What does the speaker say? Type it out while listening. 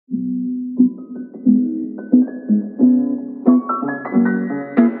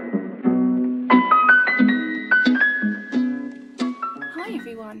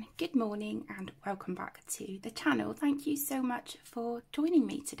Good morning and welcome back to the channel. Thank you so much for joining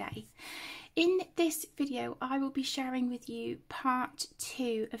me today. In this video I will be sharing with you part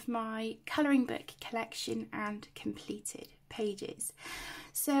 2 of my colouring book collection and completed pages.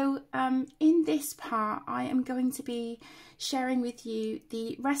 So in this part I am going to be sharing with you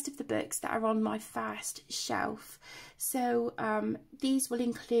the rest of the books that are on my first shelf. So these will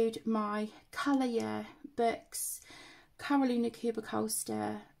include my Colour Year books, Carolina Cuba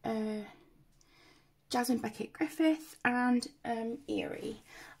Colster, Jasmine Beckett Griffith and Erie.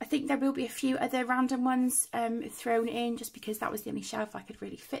 I think there will be a few other random ones thrown in just because that was the only shelf I could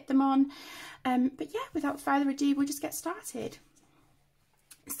really fit them on. But yeah, without further ado, we'll just get started.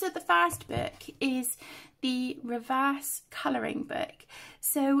 So the first book is the reverse colouring book.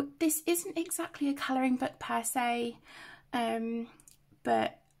 So this isn't exactly a colouring book per se,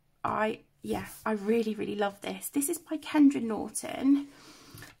 but I really love this. This is by Kendra Norton.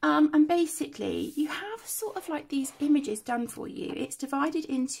 And basically you have sort of like these images done for you. It's divided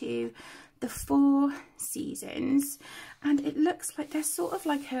into the 4 seasons and it looks like there's sort of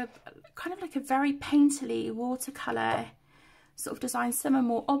like a kind of like a very painterly watercolour sort of design. Some are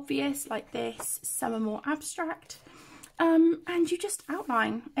more obvious like this, some are more abstract, and you just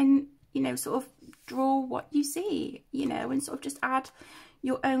outline and, you know, sort of draw what you see, you know, and sort of just add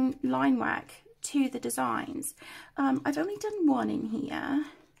your own line work to the designs. I've only done one in here.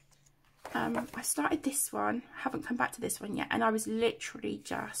 I started this one, haven't come back to this one yet, and I was literally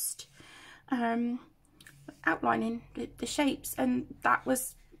just outlining the shapes, and that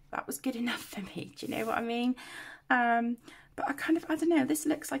was good enough for me. Do you know what I mean? But I don't know, this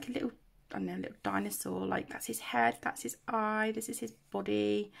looks like a little, I don't know, little dinosaur. Like that's his head, that's his eye, this is his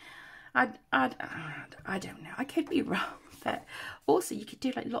body. I don't know, I could be wrong, but also you could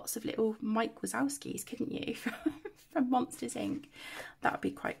do like lots of little Mike Wazowskis, couldn't you, from Monsters Inc. That would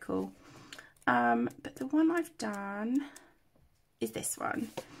be quite cool. But the one I've done is this one,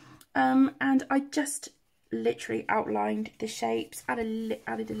 and I just literally outlined the shapes, added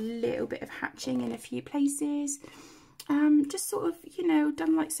a little bit of hatching in a few places, just sort of, you know,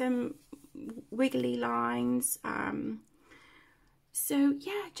 done like some wiggly lines. So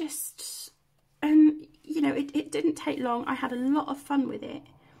yeah, just, and you know, it didn't take long. I had a lot of fun with it,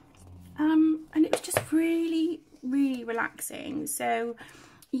 and it was just really relaxing. So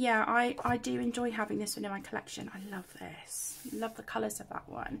yeah, I do enjoy having this one in my collection. I love this. Love the colours of that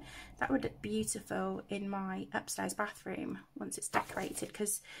one. That would look beautiful in my upstairs bathroom once it's decorated,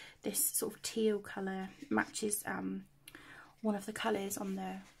 because this sort of teal colour matches one of the colours on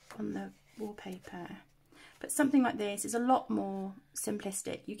the wallpaper. But something like this is a lot more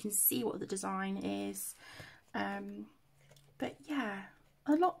simplistic. You can see what the design is. But yeah,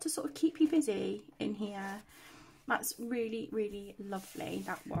 a lot to sort of keep you busy in here. That's really lovely,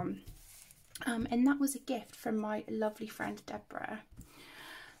 that one. And that was a gift from my lovely friend Deborah.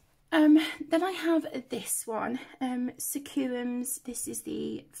 Then I have this one, Sequums. This is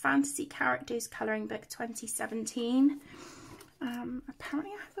the Fantasy Characters Colouring Book 2017.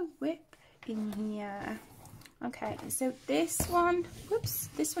 Apparently I have a whip in here. Okay, so this one, whoops,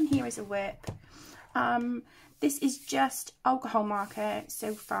 this one here is a whip. This is just alcohol marker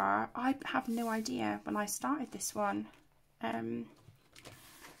so far. I have no idea when I started this one. I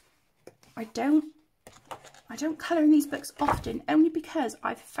don't colour in these books often, only because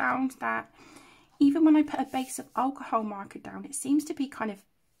I've found that even when I put a base of alcohol marker down, it seems to be kind of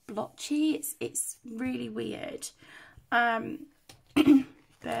blotchy. It's really weird. But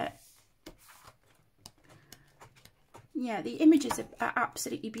yeah, the images are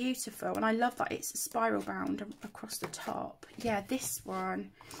absolutely beautiful, and I love that it's spiral bound across the top. Yeah, this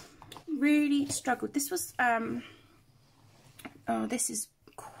one really struggled. This was oh, this is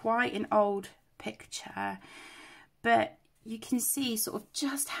quite an old picture, but you can see sort of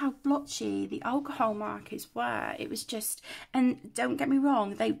just how blotchy the alcohol markers were. It was just, and don't get me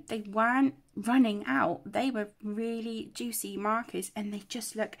wrong, they weren't running out. They were really juicy markers, and they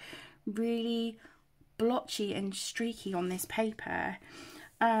just look really blotchy and streaky on this paper.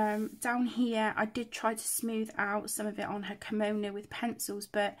 Down here I did try to smooth out some of it on her kimono with pencils,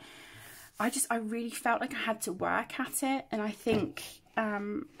 but I really felt like I had to work at it, and I think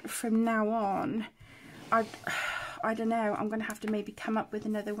from now on I don't know, I'm gonna have to maybe come up with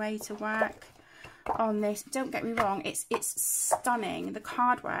another way to work on this. Don't get me wrong, it's stunning. The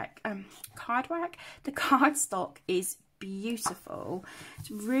the cardstock is beautiful.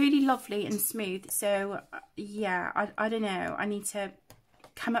 It's really lovely and smooth. So yeah, I don't know, I need to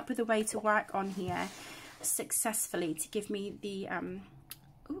come up with a way to work on here successfully to give me the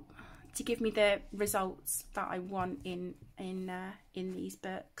to give me the results that I want in these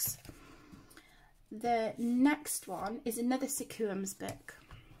books. The next one is another Sequums book.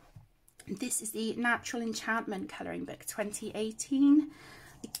 This is the Natural Enchantment colouring book 2018.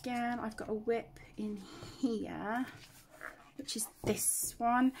 Again, I've got a whip in here, which is this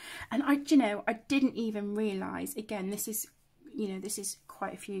one. And I didn't even realise, again, this is, this is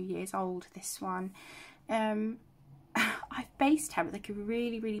quite a few years old, this one. I've based her with like a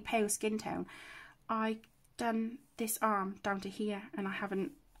really, really pale skin tone. I done this arm down to here, and I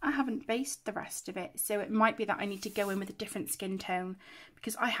haven't based the rest of it. So it might be that I need to go in with a different skin tone,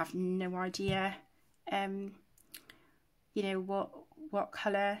 because I have no idea, what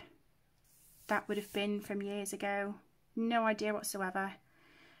colour that would have been from years ago. No idea whatsoever.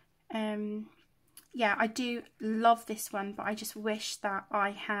 Yeah, I do love this one, but I just wish that I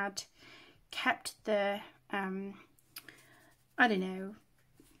had kept the, I don't know,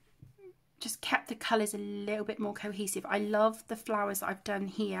 just kept the colours a little bit more cohesive. I love the flowers that I've done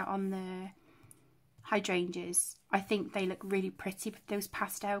here on the hydrangeas. I think they look really pretty with those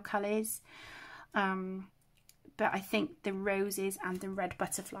pastel colours. But I think the roses and the red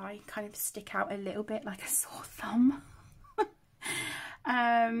butterfly kind of stick out a little bit like a sore thumb.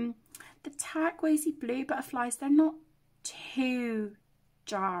 The turquoisey blue butterflies, they're not too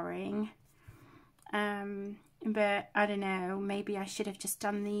jarring. But I don't know, maybe I should have just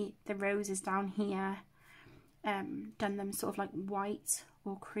done the roses down here, done them sort of like white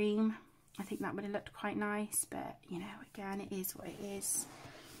or cream. I think that would have looked quite nice, but again, it is what it is.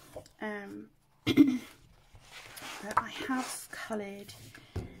 But I have coloured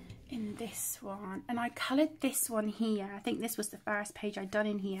in this one, and I coloured this one here. I think this was the first page I'd done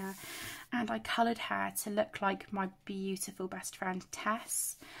in here, and I coloured her to look like my beautiful best friend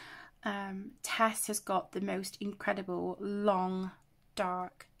Tess. Tess has got the most incredible long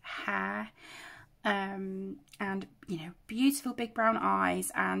dark hair, and beautiful big brown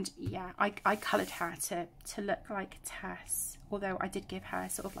eyes, and yeah, I coloured her to look like Tess, although I did give her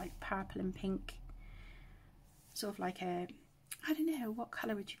sort of like purple and pink, sort of like a, I don't know, what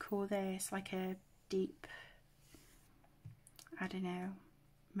colour would you call this, like a deep, I don't know,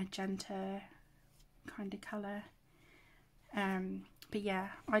 magenta kind of colour. But yeah,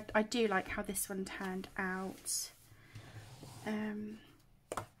 I do like how this one turned out. I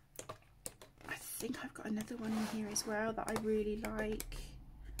think I've got another one in here as well that I really like.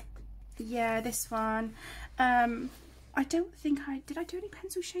 Yeah, this one. I don't think did I do any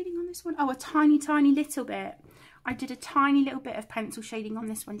pencil shading on this one? Oh, a tiny little bit. I did a tiny little bit of pencil shading on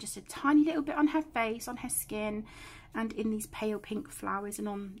this one, just a tiny little bit on her face, on her skin, and in these pale pink flowers, and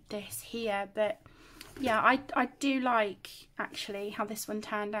on this here. But yeah, I do like actually how this one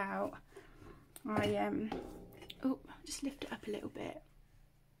turned out. Oh, just lift it up a little bit.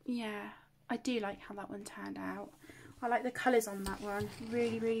 Yeah, I do like how that one turned out. I like the colours on that one,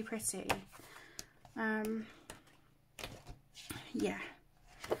 really, really pretty. Yeah,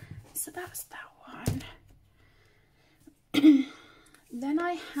 so that's that one. Then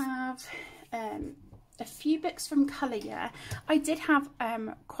I have a few books from Colour Year. I did have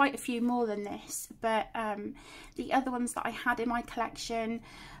quite a few more than this, but the other ones that I had in my collection,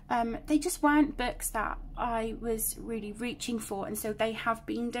 they just weren't books that I was really reaching for, and so they have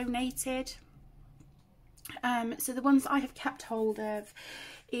been donated. So the ones I have kept hold of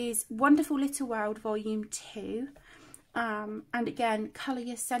is Wonderful Little World Volume 2. And again, Colour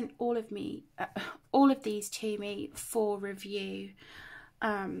Year sent all of these to me for review.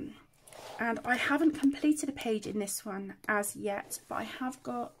 And I haven't completed a page in this one as yet, but I have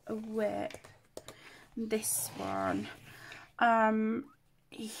got a whip. This one. Yeah,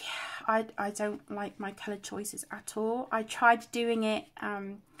 I don't like my colour choices at all. I tried doing it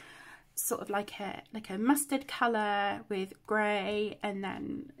sort of like a mustard colour with grey, and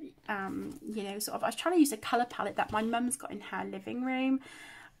then sort of I was trying to use a colour palette that my mum's got in her living room.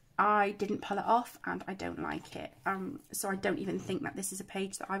 I didn't pull it off, and I don't like it, so I don't even think that this is a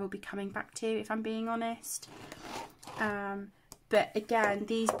page that I will be coming back to, if I'm being honest. But again,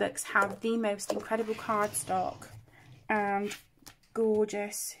 these books have the most incredible cardstock and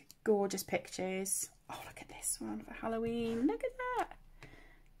gorgeous pictures. Oh, look at this one for Halloween, look at that,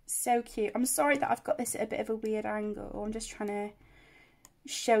 so cute. I'm sorry that I've got this at a bit of a weird angle. I'm just trying to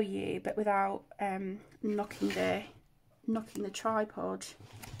show you, but without knocking the tripod.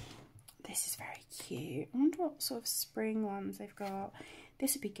 This is very cute. I wonder what sort of spring ones they've got.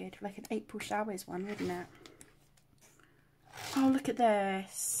 This would be good, like an April showers one, wouldn't it? Oh, look at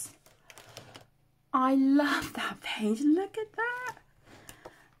this. I love that page. Look at that.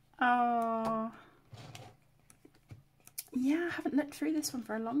 Oh. Yeah, haven't looked through this one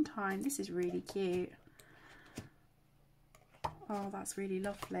for a long time. This is really cute. Oh, that's really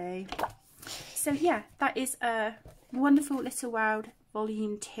lovely. So yeah, that is a Wonderful Little World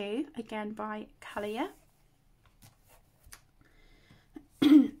Volume 2, again by Collier.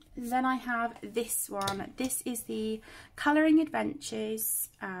 Then I have this one. This is the Colouring Adventures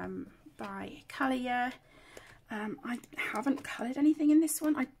by Collier. I haven't coloured anything in this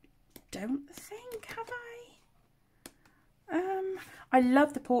one, I don't think, have I? I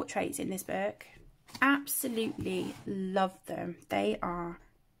love the portraits in this book. Absolutely love them. They are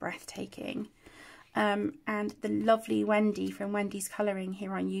breathtaking. And the lovely Wendy from Wendy's Colouring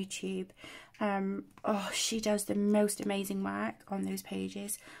here on YouTube. Oh, she does the most amazing work on those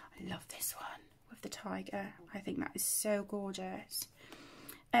pages. I love this one with the tiger. I think that is so gorgeous.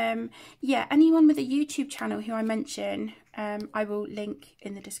 Yeah, anyone with a YouTube channel who I mention, I will link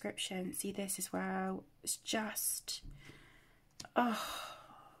in the description. See this as well. It's just, oh,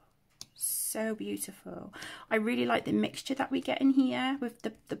 so beautiful. I really like the mixture that we get in here with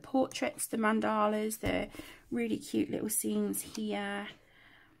the portraits, the mandalas, the really cute little scenes here.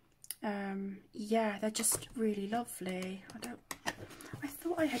 Yeah, they're just really lovely. I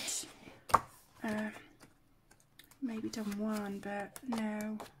thought I had maybe done one, but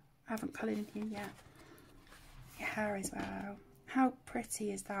no, I haven't coloured in here yet. Your hair as well. How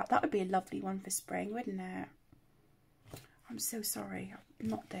pretty is that? That would be a lovely one for spring, wouldn't it? I'm so sorry,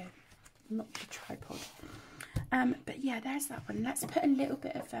 not the tripod. But yeah, there's that one. Let's put a little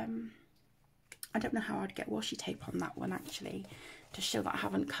bit of I don't know how I'd get washi tape on that one actually to show that I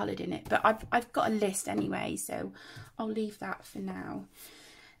haven't coloured in it, but I've got a list anyway, so I'll leave that for now.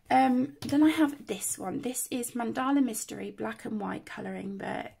 Then I have this one. This is Mandala Mystery Black and White Colouring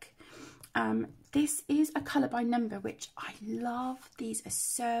Book. This is a colour by number, which I love. These are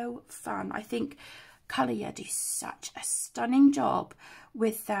so fun. I think Collier do such a stunning job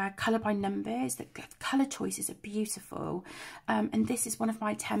with their colour by numbers. The colour choices are beautiful. And this is one of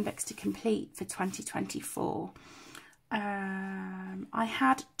my 10 books to complete for 2024. I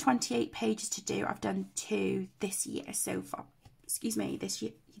had 28 pages to do. I've done 2 this year so far. Excuse me, this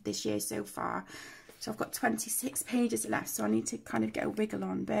year so far. So I've got 26 pages left, so I need to kind of get a wiggle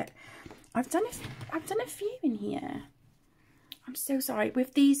on. But I've done a few in here. I'm so sorry.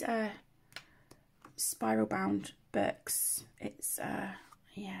 With these spiral bound books, it's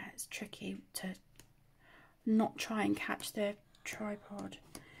yeah, it's tricky to not try and catch the tripod.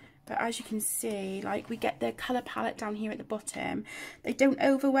 But as you can see, like, we get the colour palette down here at the bottom. They don't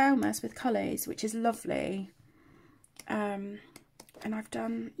overwhelm us with colours, which is lovely. And I've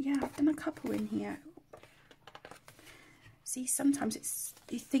done a couple in here. See, sometimes it's,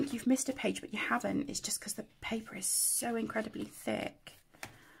 you think you've missed a page, but you haven't. It's just because the paper is so incredibly thick.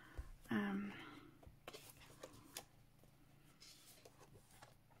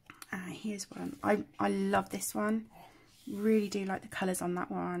 Here's one. I love this one. Really do like the colours on that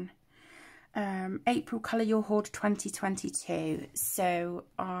one. April Colour Your Hoard 2022. So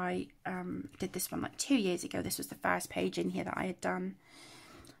I did this one like 2 years ago. This was the first page in here that I had done.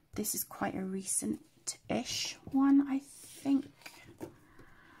 This is quite a recent-ish one, I think.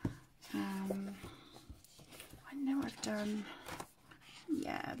 I know I've done,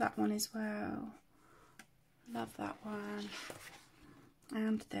 yeah, that one as well. Love that one.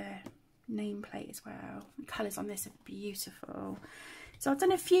 And the nameplate as well. The colours on this are beautiful. So I've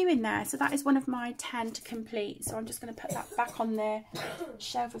done a few in there. So that is one of my 10 to complete. So I'm just going to put that back on the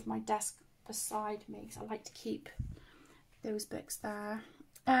shelf of my desk beside me, because I like to keep those books there.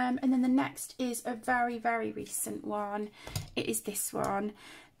 And then the next is a very, very recent one. It is this one,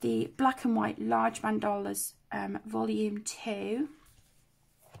 the Black and White Large Mandalas Volume 2.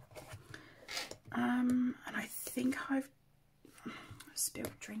 And I think I've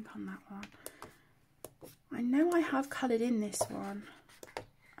spilled drink on that one. I know I have coloured in this one.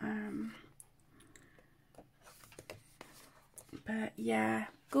 But yeah,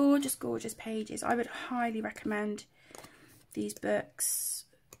 gorgeous, gorgeous pages. I would highly recommend these books.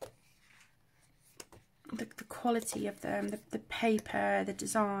 The quality of them, the paper, the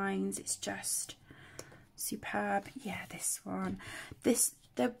designs, it's just superb. Yeah, this one.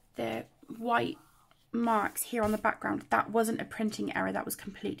 The white marks here on the background, that wasn't a printing error, that was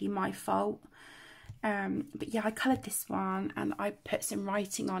completely my fault. But yeah, I coloured this one and I put some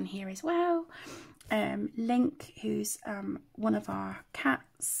writing on here as well. Link, who's one of our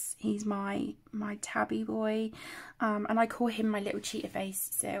cats, he's my tabby boy, and I call him my little cheetah face,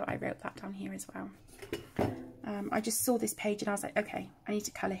 so I wrote that down here as well. I just saw this page and I was like, okay, I need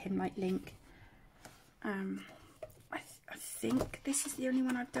to colour him like Link. I think this is the only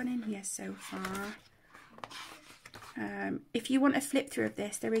one I've done in here so far. If you want a flip through of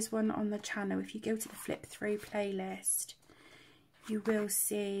this, there is one on the channel. If you go to the flip through playlist, you will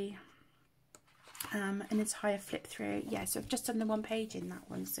see an entire flip through. Yeah, so I've just done the one page in that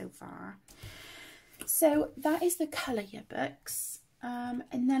one so far. So that is the colour yearbooks.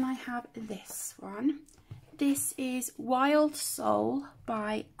 And then I have this one. This is Wild Soul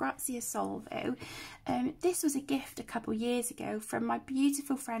by Grazia Salvo. This was a gift a couple years ago from my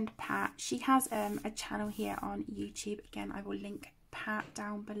beautiful friend Pat. She has a channel here on YouTube. Again, I will link Pat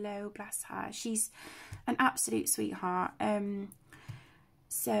down below, bless her. She's an absolute sweetheart.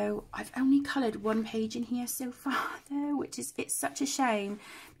 So I've only coloured one page in here so far though, which is, it's such a shame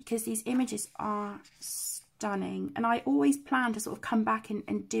because these images are stunning. And I always plan to sort of come back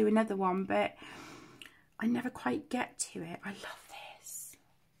and do another one, but I never quite get to it. I love this.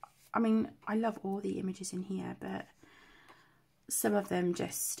 I mean, I love all the images in here, but some of them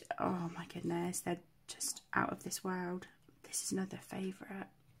just, oh my goodness, they're just out of this world. This is another favourite.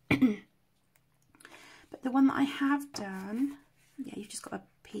 But the one that I have done, yeah, you've just got a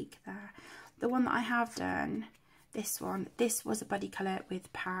peek there. The one that I have done, this one, this was a buddy colour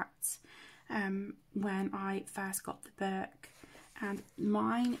with Pat when I first got the book. And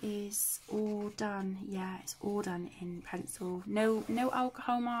mine is all done, yeah, it's all done in pencil. No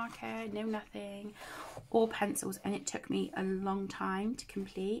alcohol marker, no nothing, all pencils. And it took me a long time to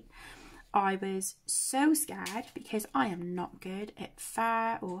complete. I was so scared because I am not good at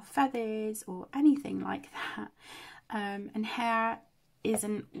fur or feathers or anything like that. And hair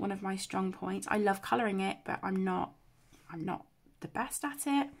isn't one of my strong points. I love colouring it, but I'm not the best at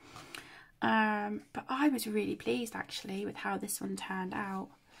it. But I was really pleased actually with how this one turned out.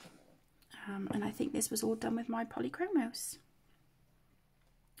 And I think this was all done with my polychromos.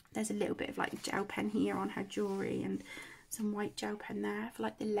 There's a little bit of like gel pen here on her jewellery and some white gel pen there for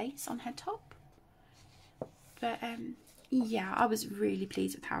like the lace on her top. But yeah, I was really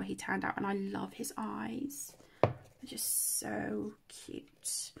pleased with how he turned out, and I love his eyes. They're just so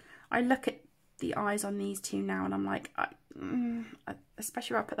cute. I look at the eyes on these two now and I'm like,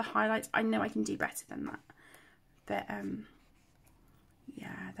 especially where I put the highlights, I know I can do better than that. But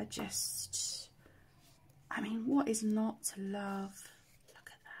yeah, they're just, I mean, what is not to love? Look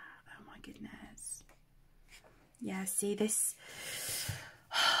at that. Oh my goodness. Yeah, see this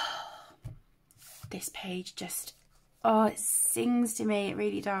this page just, oh, it sings to me, it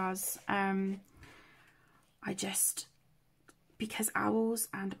really does. I just, because owls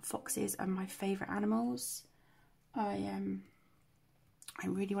and foxes are my favourite animals, I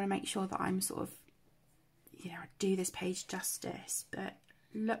really want to make sure that I'm sort of, you know, do this page justice. But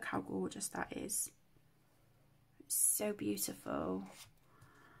look how gorgeous that is. It's so beautiful.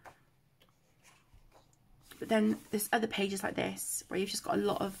 But then there's other pages like this where you've just got a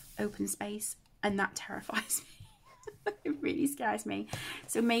lot of open space, and that terrifies me. It really scares me.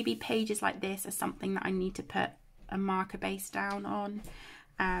 So maybe pages like this are something that I need to put a marker base down on,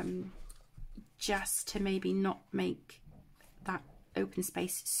 just to maybe not make that open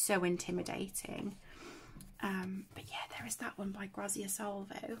space so intimidating. But yeah, there is that one by Grazia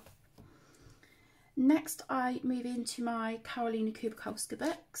Salvo. Next I move into my Karolina Kubikowska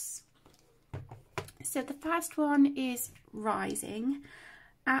books. So the first one is Rising.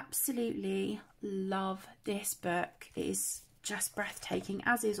 Absolutely love this book. It is just breathtaking,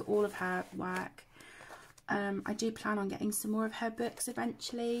 as is all of her work. I do plan on getting some more of her books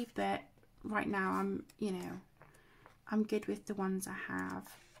eventually, but right now I'm good with the ones I have.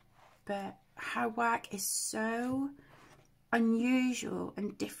 But her work is so unusual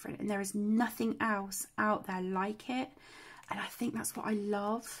and different, and there is nothing else out there like it, and I think that's what I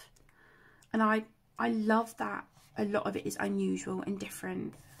love. And I love that a lot of it is unusual and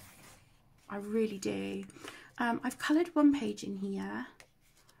different. I really do. I've coloured one page in here.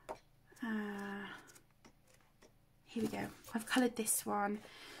 Here we go. I've coloured this one.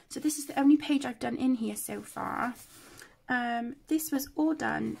 So this is the only page I've done in here so far. This was all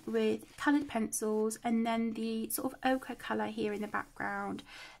done with coloured pencils, and then the sort of ochre colour here in the background.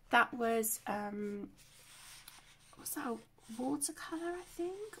 That was that a watercolour, I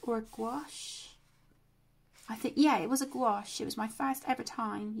think, or a gouache? I think, yeah, it was a gouache. It was my first ever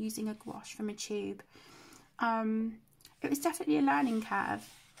time using a gouache from a tube. It was definitely a learning curve,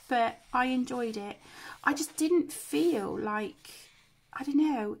 but I enjoyed it. I just didn't feel like, I don't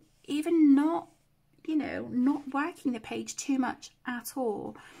know, even not, you know, not working the page too much at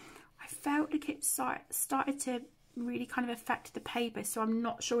all, I felt like it started to really kind of affect the paper. So I'm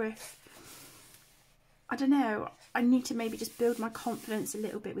not sure if, I don't know, I need to maybe just build my confidence a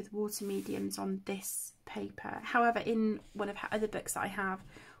little bit with water mediums on this paper. However, in one of her other books that I have,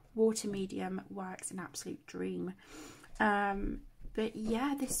 water medium works an absolute dream. But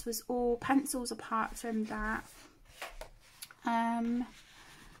yeah, this was all pencils apart from that. And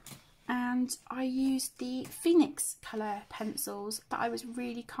I used the Phoenix colour pencils that I was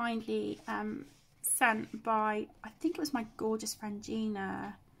really kindly sent by, I think it was my gorgeous friend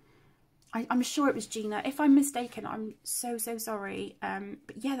Gina. I'm sure it was Gina. If I'm mistaken, I'm so sorry.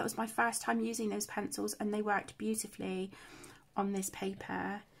 But yeah, that was my first time using those pencils, and they worked beautifully on this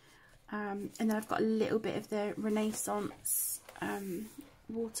paper. And then I've got a little bit of the Renaissance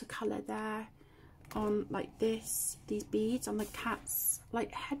watercolour there on like these beads on the cat's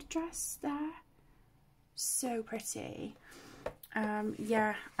like headdress there. So pretty.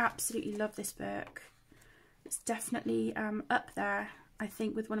 Yeah, absolutely love this book. It's definitely up there, I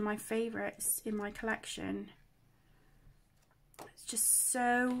think, with one of my favourites in my collection. It's just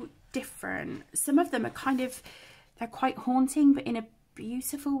so different. Some of them are they're quite haunting, but in a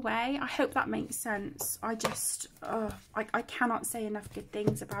beautiful way. I hope that makes sense. I just, I cannot say enough good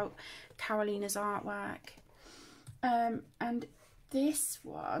things about Carolina's artwork. And this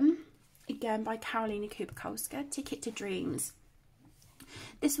one, again by Karolina Kubikolska, Ticket to Dreams.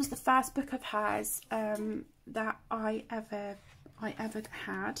 This was the first book of hers that I ever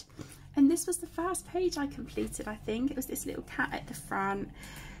had, and this was the first page I completed. I think it was this little cat at the front,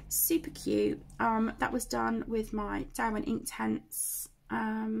 super cute. That was done with my Darwin Inktense.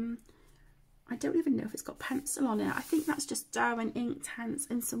 I don't even know if it's got pencil on it. I think that's just Darwin Inktense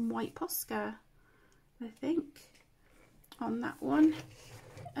and some white Posca, I think, on that one.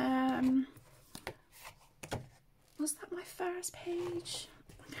 Was that my first page?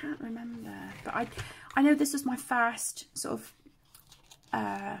 I can't remember, but I know this was my first sort of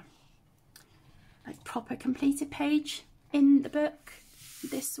like proper completed page in the book,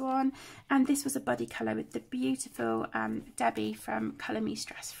 this one. And this was a buddy colour with the beautiful Debbie from Colour Me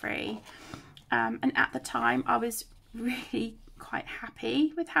Stress Free. And at the time I was really quite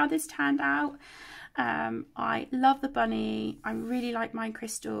happy with how this turned out. I love the bunny. I really like my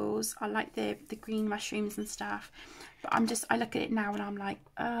crystals. I like the green mushrooms and stuff. But I look at it now and I'm like,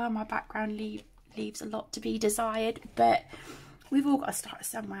 oh, my background leaves a lot to be desired. But we've all got to start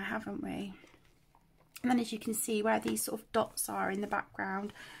somewhere, haven't we? And then as you can see where these sort of dots are in the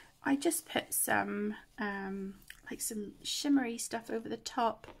background, I just put some like some shimmery stuff over the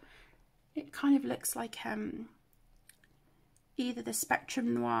top. It kind of looks like either the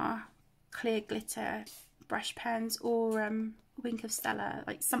Spectrum Noir clear glitter brush pens or Wink of Stella,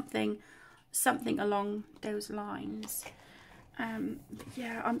 like something along those lines. But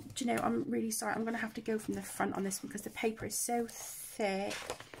yeah, do you know, I'm really sorry. I'm going to have to go from the front on this one because the paper is so thick.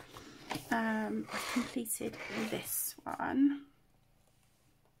 I've completed this one.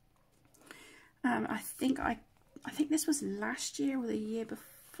 I think this was last year or the year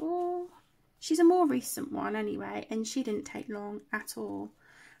before. She's a more recent one anyway, and she didn't take long at all.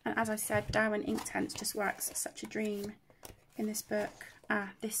 And as I said, Darwin Inktense just works such a dream in this book.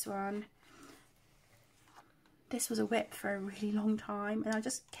 This one. This was a whip for a really long time, and I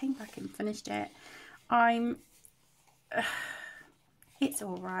just came back and finished it. It's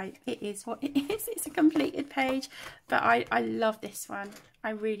all right. It is what it is. It's a completed page, but I love this one. I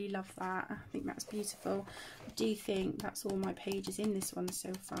really love that. I think that's beautiful. I do think that's all my pages in this one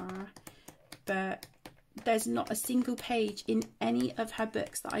so far, but there's not a single page in any of her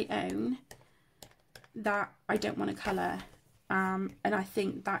books that I own that I don't want to colour. And I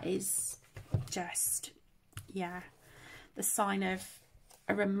think that is just, yeah, the sign of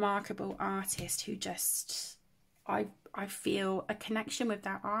a remarkable artist who just, I feel a connection with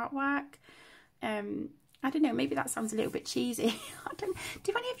their artwork. I don't know, maybe that sounds a little bit cheesy.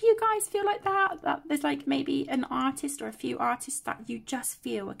 Do any of you guys feel like that? That there's like maybe an artist or a few artists that you just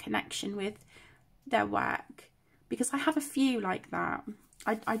feel a connection with their work? Because I have a few like that.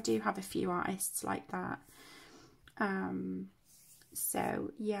 I do have a few artists like that.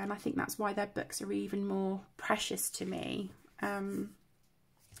 So yeah, and I think that's why their books are even more precious to me.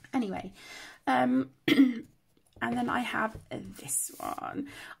 Anyway, and then I have this one.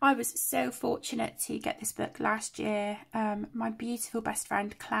 I was so fortunate to get this book last year. My beautiful best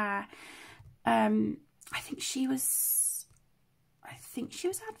friend Claire, I think she was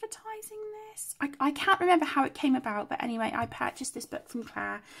advertising this. I can't remember how it came about, but anyway, I purchased this book from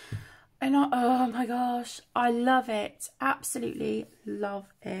Claire, and oh my gosh, I love it. Absolutely love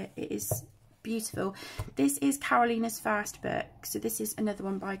it. It is beautiful. This is Carolina's first book, so this is another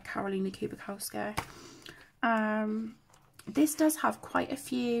one by Karolina Kubikolska. This does have quite a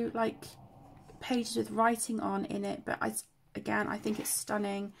few like pages with writing on in it, but again I think it's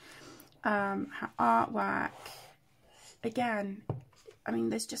stunning. Her artwork, again, I mean,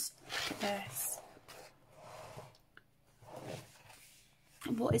 there's just, look at this.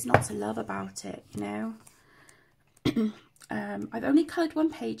 What is not to love about it, you know? I've only coloured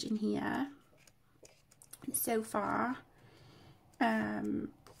one page in here so far. Yeah,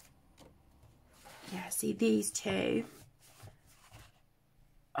 see these two.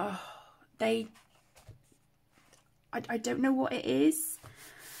 Oh, I don't know what it is.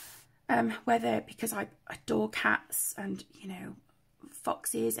 Whether because I adore cats and, you know,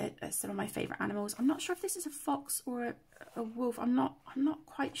 foxes are some of my favourite animals. I'm not sure if this is a fox or a wolf. I'm not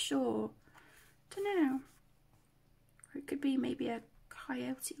quite sure. Don't know. Or it could be maybe a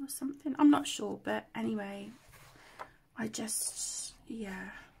coyote or something. I'm not sure, but anyway, I just,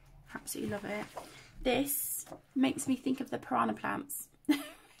 yeah, absolutely love it. This makes me think of the piranha plants.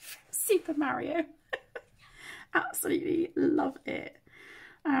 Super Mario. Absolutely love it.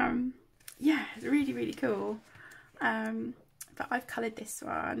 Yeah, it's really, really cool. But I've coloured this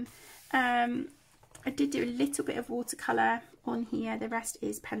one. I did do a little bit of watercolour on here. The rest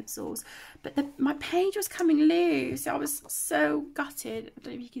is pencils. But my page was coming loose. I was so gutted. I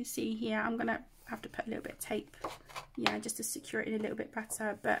don't know if you can see here. I'm going to have to put a little bit of tape, yeah, just to secure it in a little bit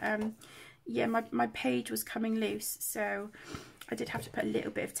better. But yeah, my page was coming loose. So I did have to put a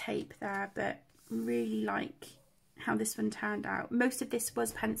little bit of tape there. But really like how this one turned out. Most of this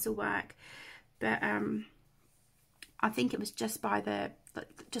was pencil work. But I think it was just by the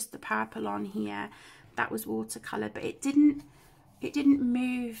purple on here that was watercolor, but it didn't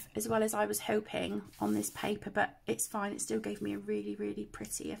move as well as I was hoping on this paper, but it's fine. It still gave me a really, really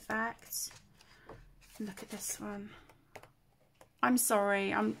pretty effect. Look at this one. I'm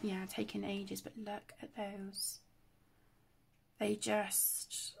sorry, I'm taking ages, but look at those. They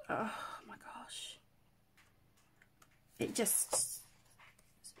just, oh my gosh, it just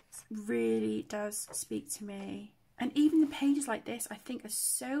really does speak to me. And even the pages like this, I think, are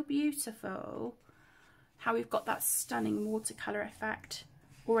so beautiful. How we've got that stunning watercolor effect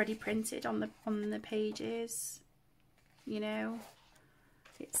already printed on the pages. You know,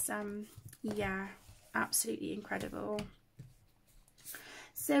 it's yeah, absolutely incredible.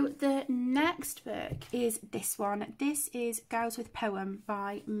 So the next book is this one. This is Girls with Poem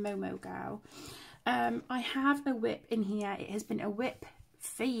by Momo Girl. I have a whip in here. It has been a whip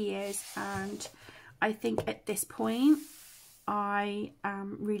for years, and I think at this point I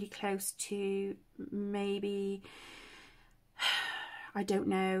am really close to maybe, I don't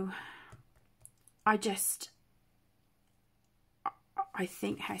know, I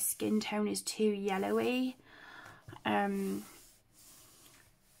think her skin tone is too yellowy. I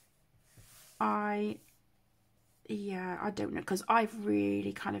don't know, because I've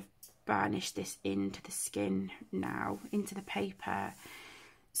really kind of burnished this into the skin now, into the paper.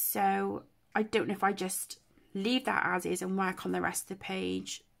 So I don't know if I just leave that as is and work on the rest of the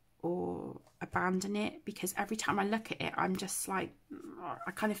page or abandon it, because every time I look at it, I'm just like,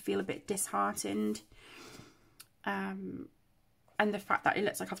 I kind of feel a bit disheartened. And the fact that it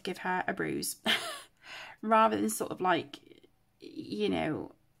looks like I've given her a bruise rather than sort of like, you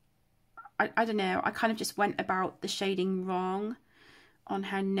know, I don't know, I kind of just went about the shading wrong on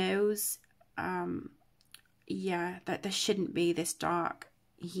her nose. Yeah, that there shouldn't be this dark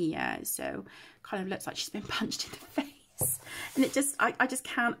here, so kind of looks like she's been punched in the face, and it just, I just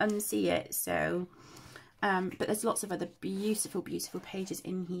can't unsee it. So but there's lots of other beautiful pages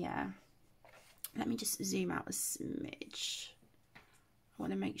in here. Let me just zoom out a smidge. I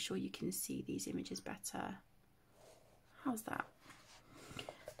want to make sure you can see these images better. How's that?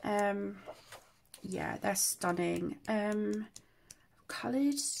 Yeah, they're stunning.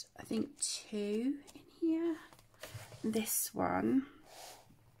 Coloured, I think 2 in here. This one,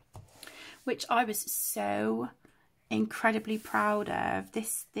 which I was so incredibly proud of.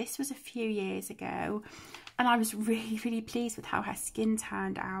 This was a few years ago, and I was really pleased with how her skin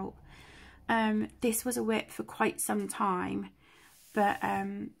turned out. This was a whip for quite some time, but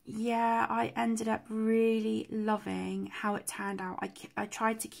yeah, I ended up really loving how it turned out. I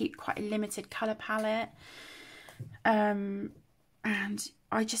tried to keep quite a limited colour palette, and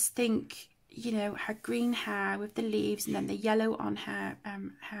I just think, you know, her green hair with the leaves, and then the yellow on her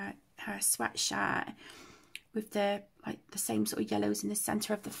her sweatshirt with the same sort of yellows in the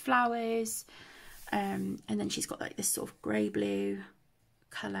centre of the flowers, and then she's got like this sort of grey blue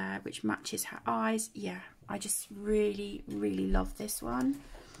colour which matches her eyes. Yeah, I just really love this one,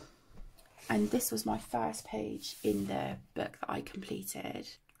 and this was my first page in the book that I completed.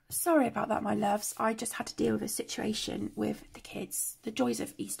 Sorry about that, my loves. I just had to deal with a situation with the kids, the joys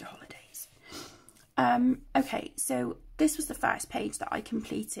of Easter holidays. Okay, so this was the first page that I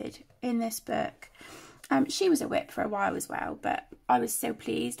completed in this book. She was a whip for a while as well, but I was so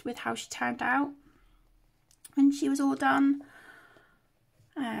pleased with how she turned out when she was all done.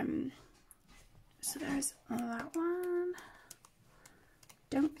 So there's that one.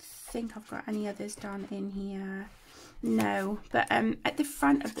 Don't think I've got any others done in here. No, but at the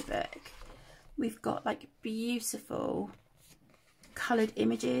front of the book, we've got like beautiful coloured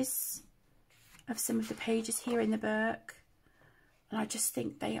images of some of the pages here in the book. And I just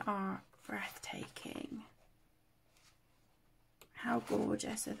think they are breathtaking. How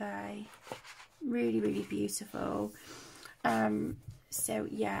gorgeous are they? Really, really beautiful. So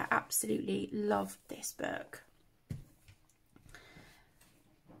yeah, absolutely loved this book.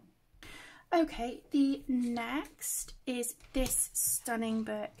 Okay, the next is this stunning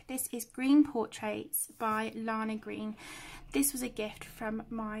book. This is Green Portraits by Lana Green. This was a gift from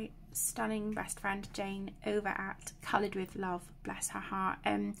my stunning best friend Jane over at Coloured with Love, bless her heart.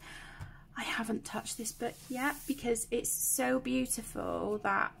 I haven't touched this book yet because it's so beautiful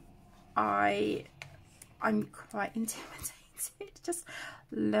that I'm quite intimidated. Just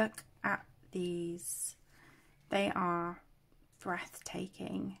look at these. They are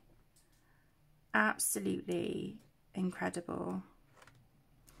breathtaking. Absolutely incredible.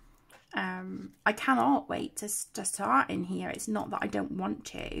 I cannot wait to start in here. It's not that I don't want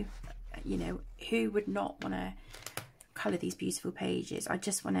to, you know, who would not want to colour these beautiful pages? I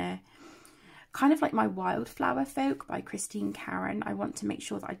just want to, kind of like my Wildflower Folk by Christine Karen, I want to make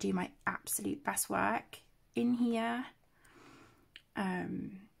sure that I do my absolute best work in here.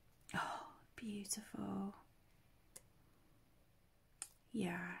 Oh, beautiful.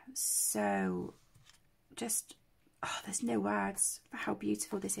 Yeah, so just, oh, there's no words for how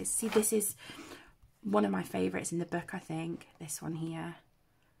beautiful this is. See, this is one of my favourites in the book, I think, this one here.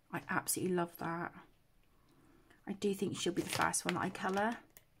 I absolutely love that. I do think she'll be the first one that I colour.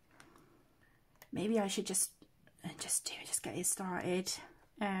 Maybe I should just get it started.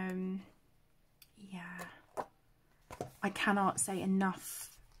 Yeah, I cannot say enough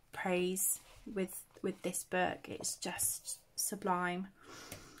praise with this book. It's just sublime.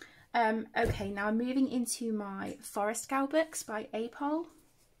 Okay, now I'm moving into my Forest Gal books by Apol.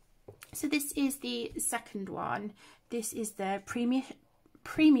 So this is the second one. This is the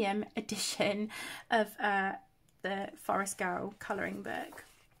premium edition of the Forest Gal colouring book,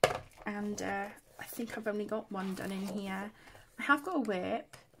 and I think I've only got one done in here. I have got a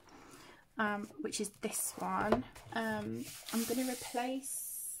whip, which is this one. I'm going to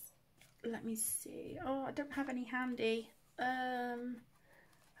replace, let me see, oh, I don't have any handy.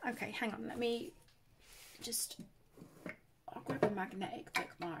 Okay, hang on, let me just, I'll grab a magnetic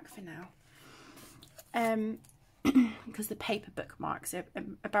bookmark for now, because the paper bookmarks are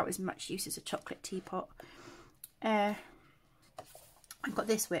about as much use as a chocolate teapot. I've got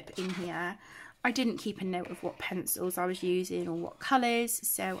this whip in here. I didn't keep a note of what pencils I was using or what colours,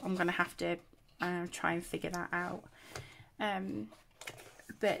 so I'm going to have to try and figure that out.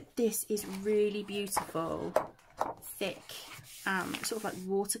 But this is really beautiful, thick, sort of like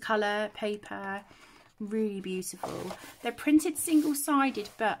watercolour paper, really beautiful. They're printed single-sided,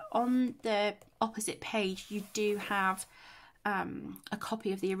 but on the opposite page you do have a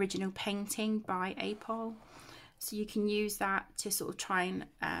copy of the original painting by Apol, so you can use that to sort of try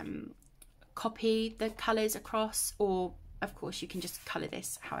and copy the colours across, or of course you can just colour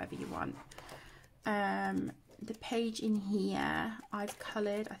this however you want. The page in here I've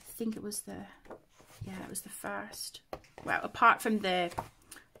coloured, I think it was the, yeah, it was the first, well, apart from the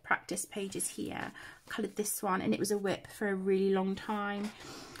practice pages here, I coloured this one, and it was a whip for a really long time.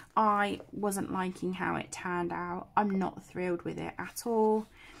 I wasn't liking how it turned out. I'm not thrilled with it at all.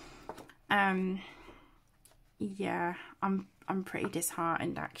 Yeah, I'm pretty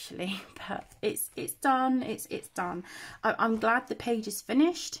disheartened actually, but it's done. It's done. I'm glad the page is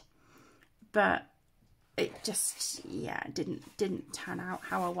finished, but it just, yeah, didn't turn out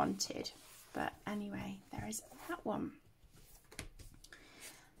how I wanted. But anyway, there is that one.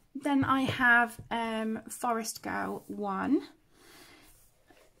 Then I have Forest Gal 1.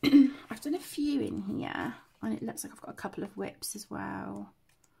 I've done a few in here, and it looks like I've got a couple of whips as well.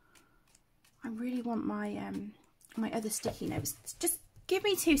 I really want my my other sticky notes. Just give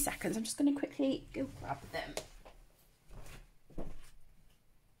me 2 seconds. I'm just going to quickly go grab them.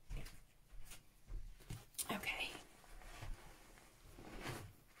 Okay.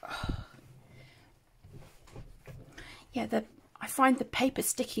 Yeah, I find the paper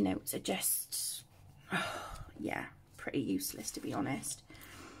sticky notes are just, yeah, pretty useless, to be honest.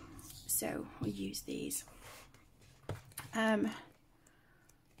 So we'll use these. But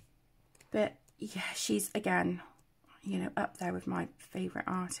yeah, she's, again, you know, up there with my favourite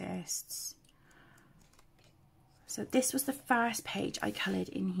artists. So this was the first page I coloured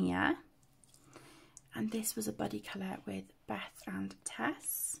in here. And this was a buddy colour with Beth and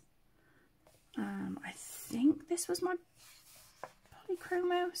Tess. I think this was my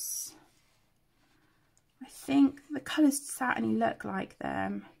polychromos. I think the colours certainly look like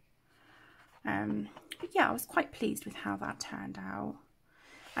them. But yeah, I was quite pleased with how that turned out.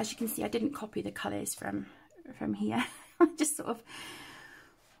 As you can see, I didn't copy the colours from here. I just sort of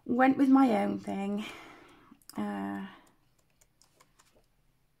went with my own thing.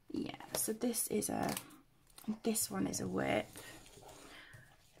 Yeah, so this one is a whip.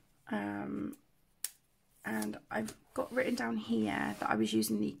 And I've got written down here that I was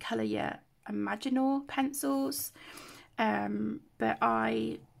using the Colour Your Imaginor pencils, but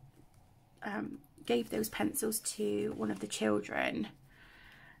I gave those pencils to one of the children.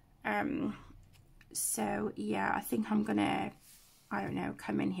 So yeah, I think I'm gonna, I don't know,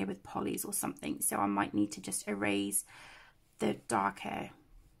 come in here with polys or something, so I might need to just erase the darker,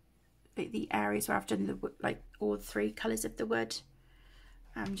 the areas where I've done the, like, all three colours of the wood,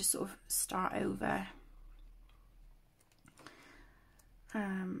 and just sort of start over.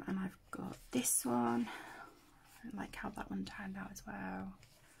 And I've got this one. I like how that one turned out as well.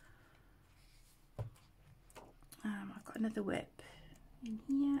 I've got another whip in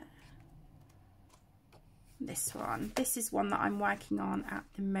here. This one. This is one that I'm working on at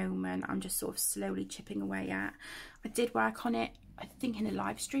the moment. I'm just sort of slowly chipping away at. I did work on it, I think, in a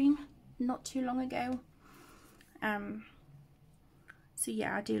live stream not too long ago. So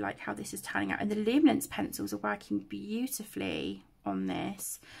yeah, I do like how this is turning out. And the luminance pencils are working beautifully on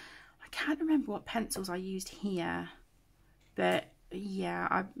this. I can't remember what pencils I used here, but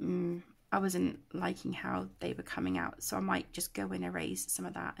yeah, I wasn't liking how they were coming out, so I might just go and erase some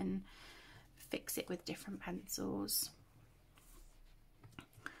of that and fix it with different pencils.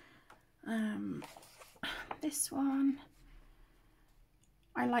 This one,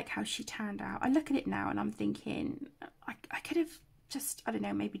 I like how she turned out. I look at it now and I'm thinking I could have just, I don't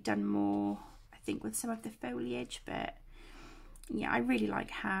know, maybe done more, I think, with some of the foliage, but yeah, I really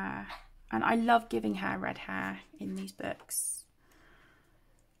like her, and I love giving her red hair in these books.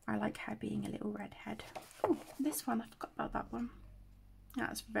 I like her being a little redhead. Oh, this one, I forgot about that one.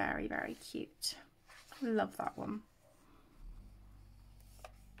 That's very, very cute. Love that one.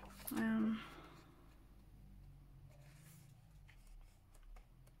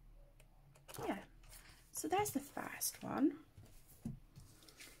 Yeah, so there's the first one.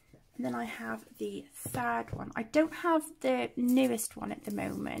 And then I have the third one. I don't have the newest one at the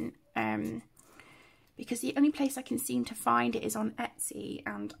moment, because the only place I can seem to find it is on Etsy,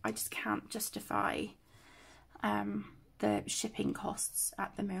 and I just can't justify the shipping costs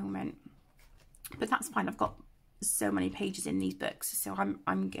at the moment. But that's fine. I've got so many pages in these books, so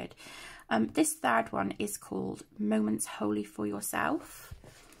I'm good. This third one is called Moments Wholly for Yourself.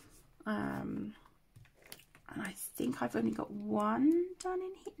 And I think I've only got one done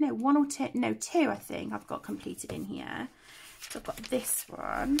in here. No, one or two. No, two I think I've got completed in here. So I've got this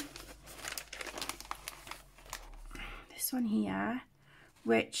one. This one here,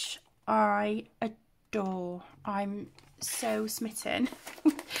 which I adore. I'm so smitten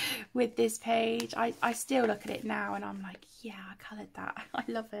with this page. I still look at it now and I'm like, yeah, I coloured that. I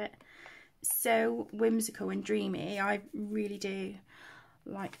love it. So whimsical and dreamy. I really do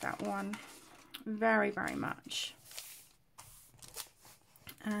like that one. Very, very much.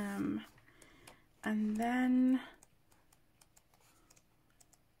 And then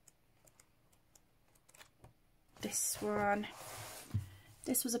this one.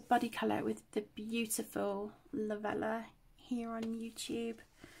 This was a buddy colour with the beautiful Lavella here on YouTube.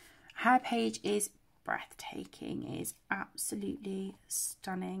 Her page is breathtaking. It is absolutely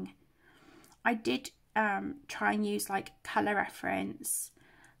stunning. I did try and use like colour reference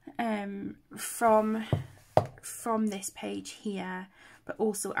from this page here, but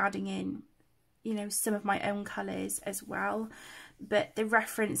also adding in, you know, some of my own colours as well. But the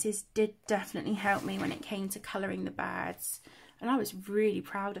references did definitely help me when it came to colouring the birds, and I was really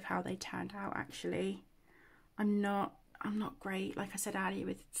proud of how they turned out. Actually, I'm not great, like I said earlier,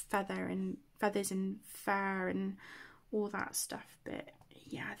 with feathers and fur and all that stuff, but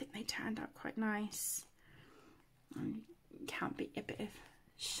yeah, I think they turned out quite nice. Can't beat a bit of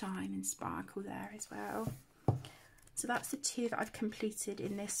shine and sparkle there as well. So that's the two that I've completed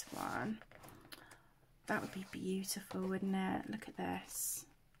in this one. That would be beautiful, wouldn't it? Look at this,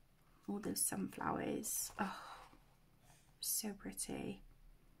 all those sunflowers. Oh, so pretty.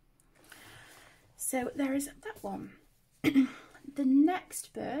 So there is that one. The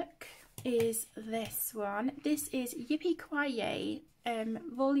next book is this one. This is Yippee Ki Yay,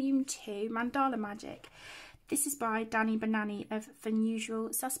 Volume 2, Mandala Magic. This is by Danny Banani of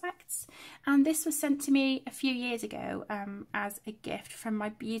Unusual Suspects, and this was sent to me a few years ago as a gift from my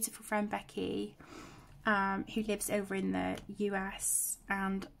beautiful friend Becky, who lives over in the US,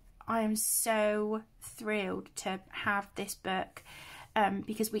 and I am so thrilled to have this book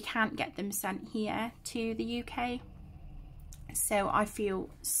because we can't get them sent here to the UK. So I feel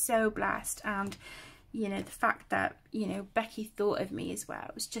so blessed, and you know, the fact that, you know, Becky thought of me as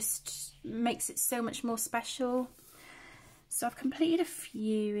well, it just makes it so much more special. So I've completed a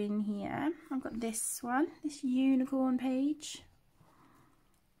few in here. I've got this one, this unicorn page.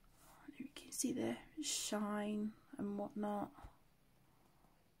 You can see the shine and whatnot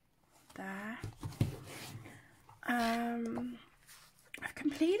there. I've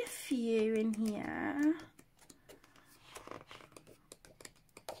completed a few in here.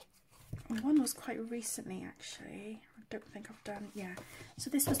 One was quite recently, actually. I don't think I've done, yeah. So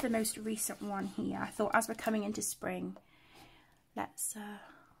this was the most recent one here. I thought, as we're coming into spring, let's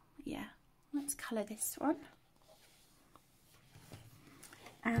colour this one.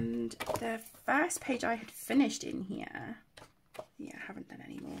 And the first page I had finished in here, yeah, I haven't done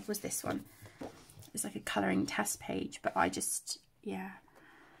any more, was this one. It's like a colouring test page, but I just, yeah,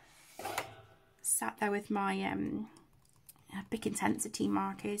 sat there with my big intensity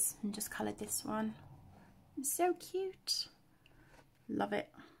markers and just coloured this one. It's so cute. Love it.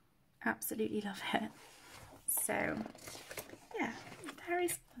 Absolutely love it. So yeah, there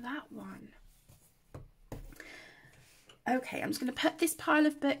is that one. Okay, I'm just going to put this pile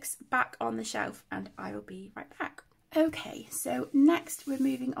of books back on the shelf and I will be right back. Okay, so next we're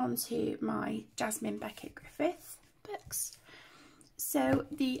moving on to my Jasmine Beckett Griffith books. So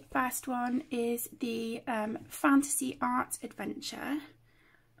the first one is the Fantasy Art Adventure. I'm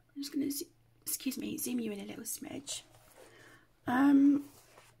just going to, zoom you in a little smidge.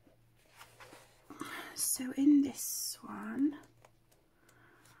 So in this one,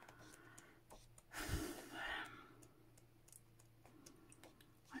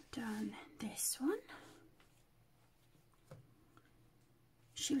 I've done this one.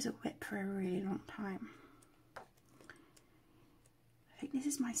 She was a whip for a really long time. I think this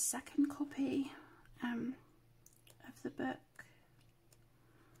is my second copy of the book.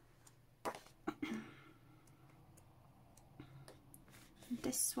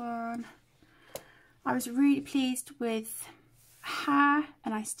 This one, I was really pleased with her,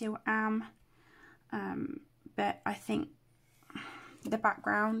 and I still am, but I think the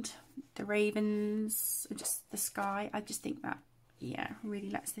background, the ravens, just the sky, I just think that, yeah, really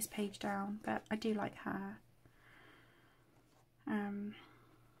lets this page down, but I do like her.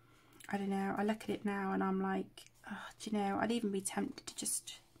 I don't know, I look at it now and I'm like, oh, do you know, I'd even be tempted to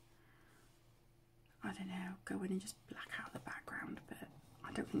just, I don't know, go in and just black out the background, but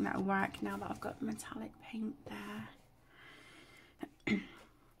I don't think that'll work now that I've got metallic paint there.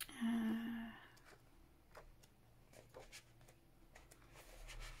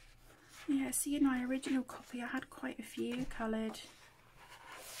 Yeah, see, in my original copy I had quite a few coloured.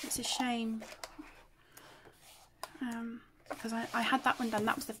 It's a shame. Because I had that one done.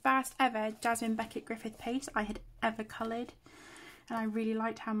 That was the first ever Jasmine Beckett Griffith page I had ever coloured, and I really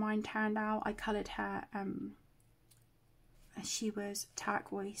liked how mine turned out. I coloured her she was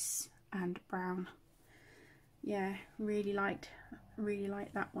turquoise and brown. Yeah, really liked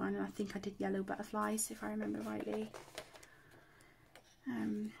that one, and I think I did yellow butterflies if I remember rightly.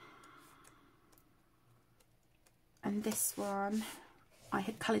 And this one, I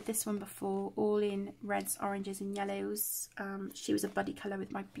had coloured this one before, all in reds, oranges and yellows. She was a buddy colour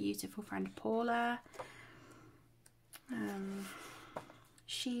with my beautiful friend Paula.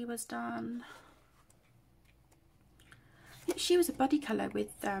 She was done. She was a buddy colour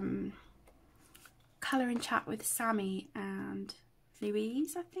with Colour and Chat with Sammy and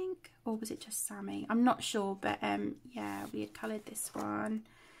Louise, I think, or was it just Sammy? I'm not sure, but yeah, we had coloured this one.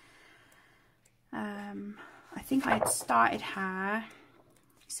 I think I had started her.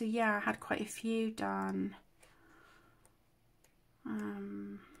 So yeah, I had quite a few done.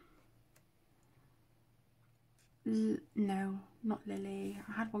 No, not Lily.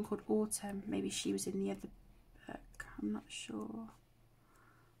 I had one called Autumn. Maybe she was in the other book. I'm not sure.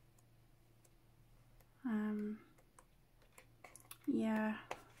 Yeah,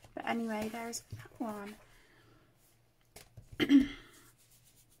 but anyway, there's that one.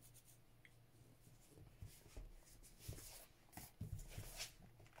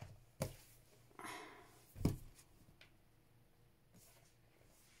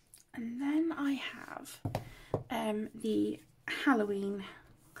 And then I have the Halloween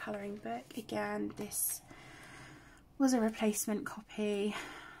colouring book. Again, this was a replacement copy.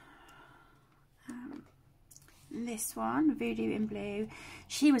 this one, Voodoo in Blue.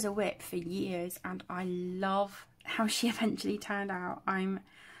 She was a whip for years and I love how she eventually turned out. I'm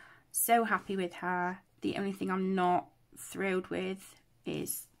so happy with her. The only thing I'm not thrilled with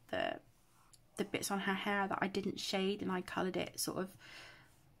is the bits on her hair that I didn't shade, and I coloured it sort of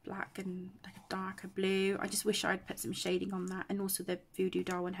black and like a darker blue. I just wish I'd put some shading on that, and also the voodoo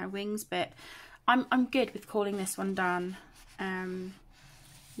doll and her wings, but I'm good with calling this one done.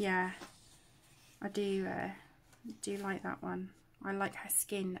 Yeah, I do like that one. I like her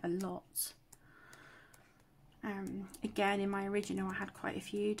skin a lot. Again, in my original I had quite a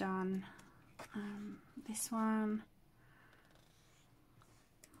few done. This one,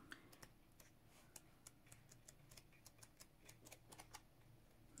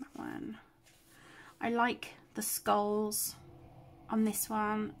 that one. I like the skulls on this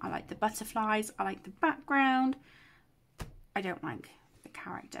one. I like the butterflies. I like the background. I don't like the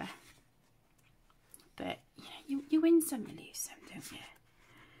character. But you win some, you lose some, don't you?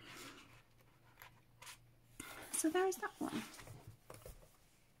 So there's that one.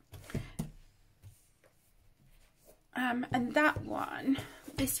 And that one,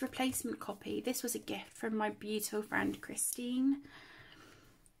 this replacement copy, this was a gift from my beautiful friend Christine.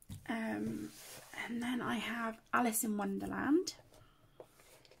 And then I have Alice in Wonderland.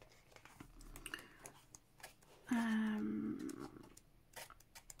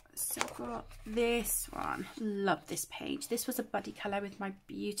 So I've got this one. Love this page. This was a buddy colour with my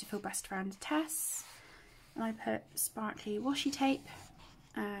beautiful best friend Tess. And I put sparkly washi tape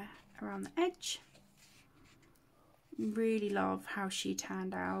around the edge. Really love how she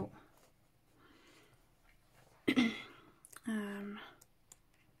turned out.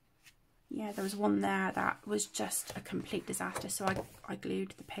 Yeah, there was one there that was just a complete disaster, so I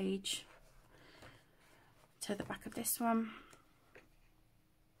glued the page to the back of this one.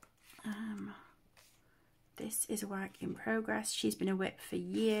 This is a work in progress. She's been a whip for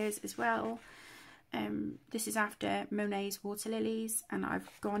years as well. This is after Monet's Water Lilies, and I've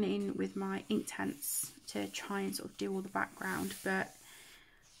gone in with my Inktense to try and sort of do all the background, but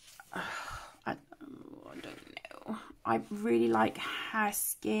I don't know. I really like her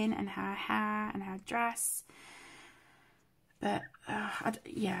skin and her hair and her dress, but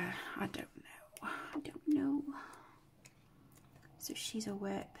yeah, I don't know. So she's a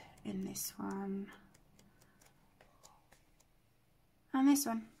whip in this one, and this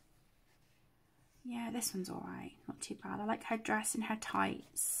one. Yeah, this one's alright, not too bad. I like her dress and her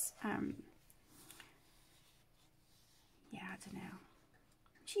tights. Yeah, I don't know.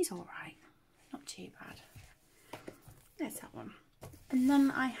 She's alright, not too bad. There's that one. And then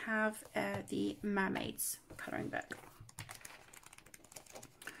I have the Mermaids colouring book.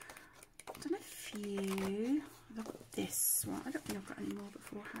 I've done a few. I've got this one. I don't think I've got any more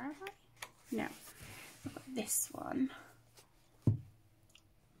before her, have I? No. I've got this one.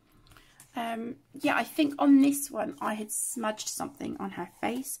 Yeah, I think on this one I had smudged something on her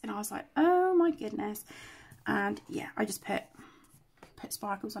face and I was like, oh my goodness. And yeah, I just put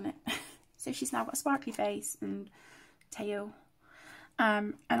sparkles on it. So she's now got a sparkly face and tail.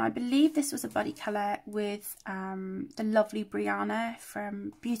 And I believe this was a buddy colour with the lovely Brianna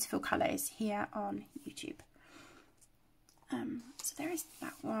from Beautiful Colours here on YouTube. So there is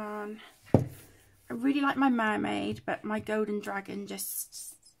that one. I really like my mermaid, but my golden dragon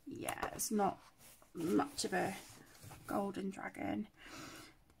just, yeah, it's not much of a golden dragon.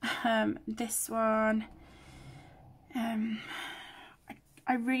 This one,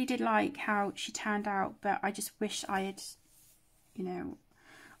 I really did like how she turned out, but I just wish I had, you know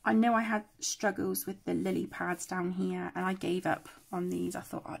I had struggles with the lily pads down here, and I gave up on these. I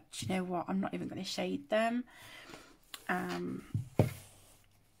thought, oh, do you know what, I'm not even going to shade them.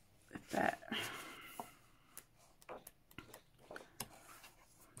 But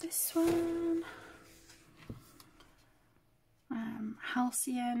this one,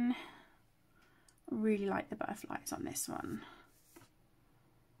 Halcyon, I really like the butterflies on this one.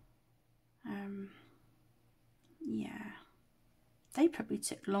 Yeah, they probably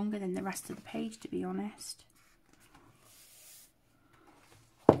took longer than the rest of the page, to be honest.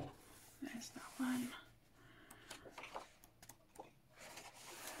 There's that one.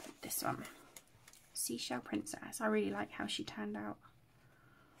 This one, Seashell Princess. I really like how she turned out.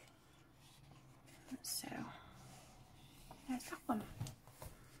 So there's that one.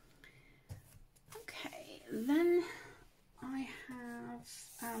 Okay, then I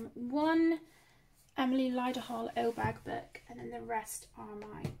have one Emily Lyderhall O-Bag book, and then the rest are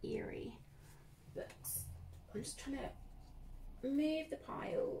my Eerie books. I'm just trying to move the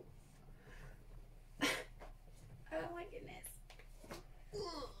pile. Oh my goodness.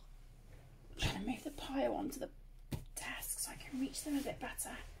 Trying to move the pile onto the so I can reach them a bit better.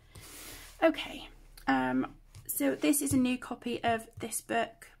 Okay, so this is a new copy of this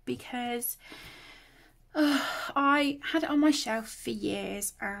book because I had it on my shelf for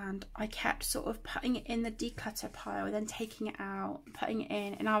years and I kept sort of putting it in the declutter pile, then taking it out, putting it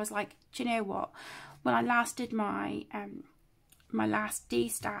in, and I was like, do you know what? When I last did my my last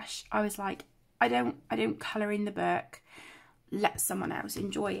de-stash, I was like, I don't colour in the book. Let someone else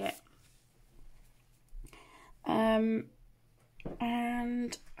enjoy it.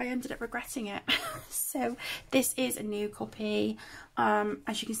 And I ended up regretting it. So this is a new copy.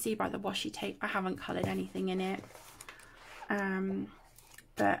 As you can see by the washi tape, I haven't coloured anything in it.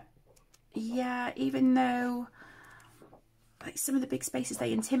 But yeah, even though like some of the big spaces,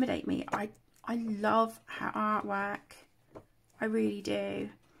 they intimidate me, I love her artwork. I really do.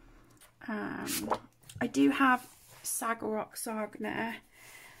 I do have Sagarok Sagna,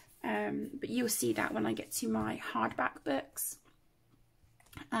 but you'll see that when I get to my hardback books.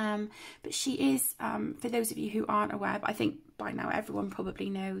 But she is, for those of you who aren't aware, but I think by now everyone probably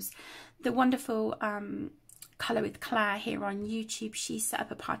knows, the wonderful Colour with Claire here on YouTube. She set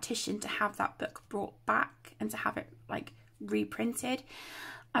up a partition to have that book brought back and to have it like reprinted.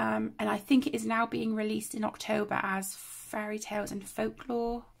 And I think it is now being released in October as Fairy Tales and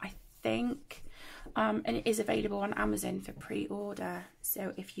Folklore, I think. And it is available on Amazon for pre-order.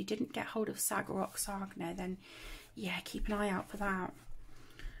 So if you didn't get hold of Sagarok Sagna, then yeah, keep an eye out for that.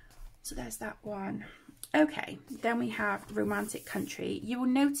 So there's that one. Okay, then we have Romantic Country. You will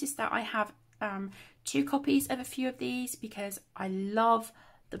notice that I have 2 copies of a few of these because I love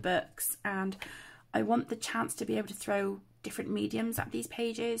the books and I want the chance to be able to throw different mediums at these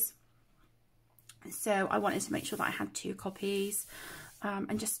pages. So I wanted to make sure that I had 2 copies,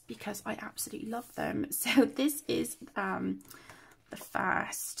 and just because I absolutely love them. So this is the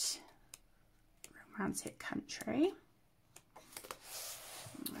first, Romantic Country.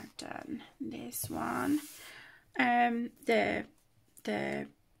 I've done this one. The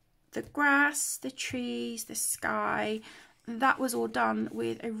grass, the trees, the sky, that was all done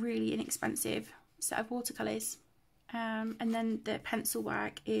with a really inexpensive set of watercolours. And then the pencil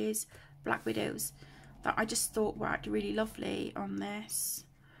work is Black Widows that I just thought worked really lovely on this.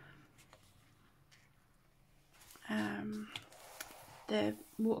 The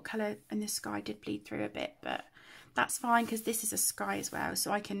watercolour and the sky did bleed through a bit, but that's fine because this is a sky as well,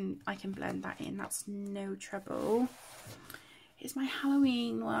 so I can blend that in. That's no trouble. Here's my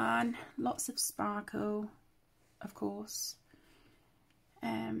Halloween one. Lots of sparkle, of course.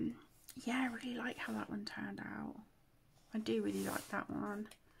 Yeah, I really like how that one turned out. I do really like that one.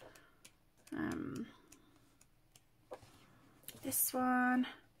 This one,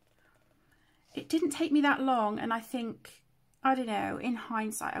 it didn't take me that long, and I think, I don't know, in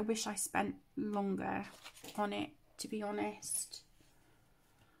hindsight, I wish I spent longer on it, to be honest.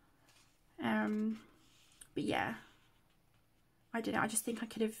 But yeah, I don't know, I just think I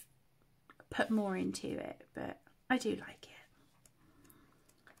could have put more into it, but I do like it.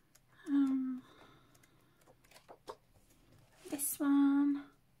 This one,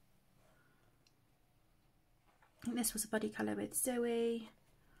 I think this was a buddy colour with Zoe.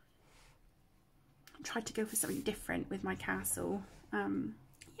 I tried to go for something different with my castle.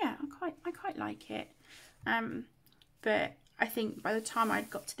 Yeah, I quite like it. But I think by the time I'd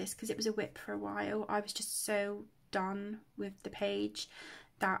got to this, because it was a whip for a while, I was just so done with the page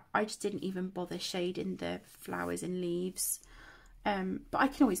that I just didn't even bother shading the flowers and leaves. But I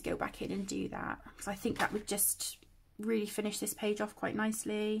can always go back in and do that, because I think that would just really finish this page off quite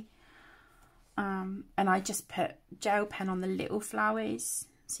nicely. And I just put gel pen on the little flowers,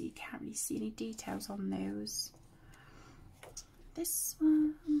 so you can't really see any details on those. This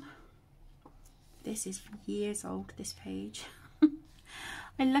one, this is years old, this page.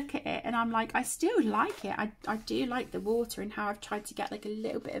 I look at it and I'm like, I still like it. I do like the water and how I've tried to get like a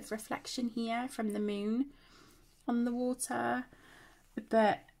little bit of reflection here from the moon on the water.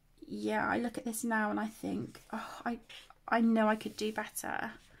 But yeah, I look at this now and I think, oh, I know I could do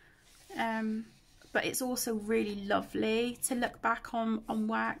better. But it's also really lovely to look back on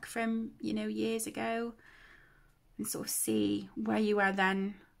work from, you know, years ago and sort of see where you were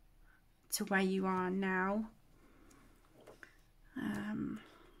then to where you are now.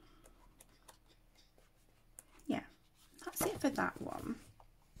 Yeah, that's it for that one.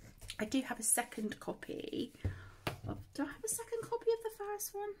 I do have a second copy of, do I have a second copy of the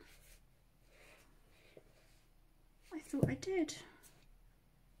first one? I thought I did.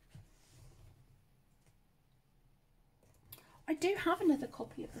 I do have another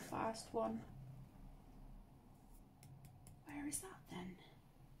copy of the first one. Where is that then?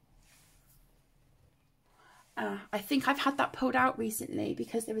 I think I've had that pulled out recently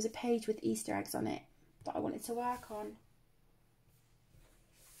because there was a page with Easter eggs on it that I wanted to work on.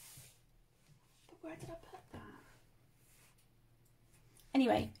 But where did I put that?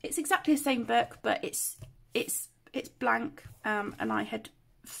 Anyway, it's exactly the same book, but it's blank, and I had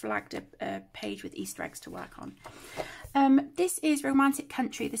flagged a page with Easter eggs to work on. This is Romantic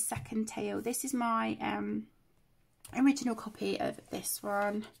Country, the second tale. This is my original copy of this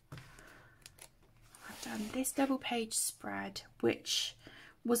one. I've done this double page spread, which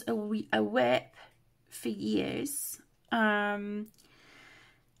was a whip for years, and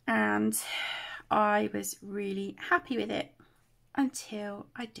I was really happy with it until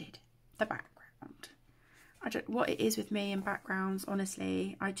I did the background. I don't know what it is with me and backgrounds,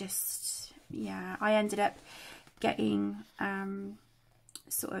 honestly. I just, yeah, I ended up getting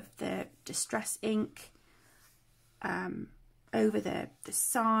sort of the distress ink over the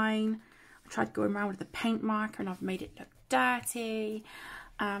sign. I tried going around with a paint marker and I've made it look dirty.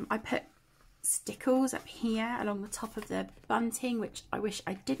 I put stickles up here along the top of the bunting, which I wish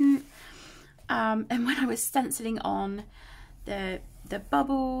I didn't. And when I was stenciling on the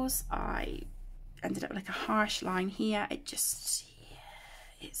bubbles, I ended up with like a harsh line here. It just,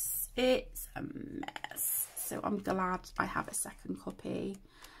 yeah, it's a mess. So I'm glad I have a second copy.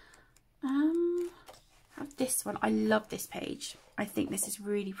 Have this one. I love this page. I think this is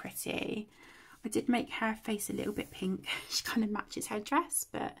really pretty. I did make her face a little bit pink. She kind of matches her dress,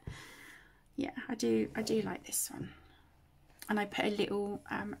 but yeah, I do like this one. And I put a little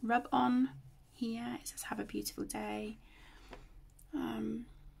rub on here. It says have a beautiful day.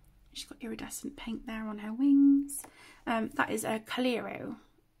 She's got iridescent paint there on her wings. That is a Calero.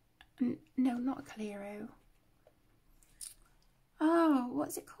 No, not a Calero. Oh,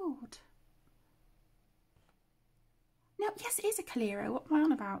 what's it called? No, yes, it is a Calero. What am I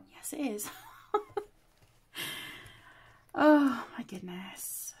on about? Yes, it is. Oh my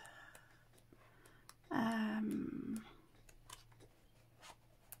goodness.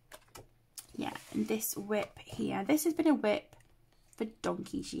 Yeah, and this whip here. This has been a whip for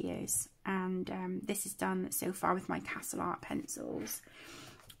donkey's years, and this is done so far with my Castle Art pencils.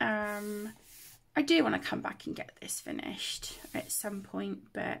 I do want to come back and get this finished at some point,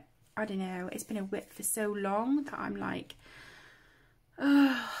 but I don't know, it's been a whip for so long that I'm like,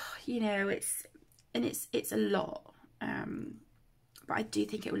 oh, you know, it's a lot, but I do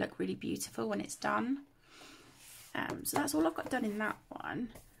think it will look really beautiful when it's done. So that's all I've got done in that one.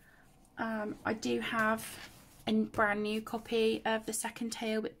 I do have a brand new copy of the second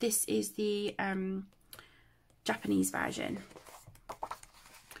tale, but this is the Japanese version.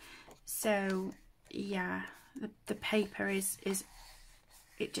 So yeah, the paper is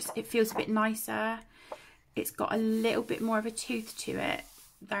it feels a bit nicer. It's got a little bit more of a tooth to it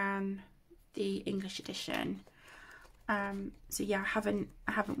than the English edition. So yeah,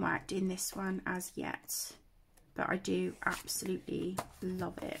 I haven't worked in this one as yet, but I do absolutely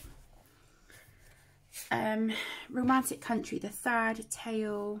love it. Romantic Country, the third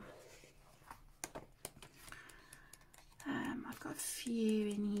tale. I've got a few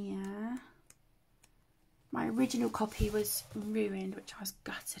in here. My original copy was ruined, which I was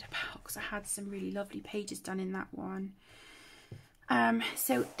gutted about because I had some really lovely pages done in that one.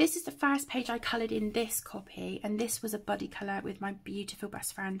 So this is the first page I coloured in this copy, and this was a buddy colour with my beautiful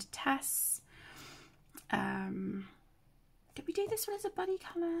best friend Tess. Did we do this one as a buddy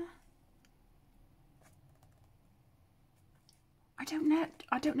colour? I don't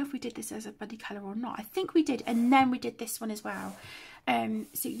know if we did this as a buddy colour or not. I think we did, and then we did this one as well.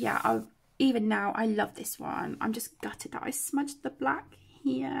 So yeah, even now I love this one. I'm just gutted that I smudged the black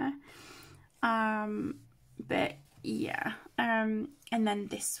here. But yeah, and then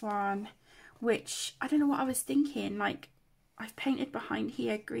this one, which I don't know what I was thinking. Like, I've painted behind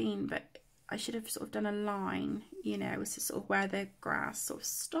here green, but I should have sort of done a line, you know, this is sort of where the grass sort of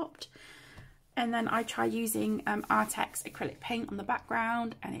stopped. And then I tried using Artex acrylic paint on the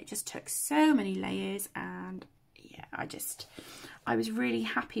background, and it just took so many layers. And yeah, I was really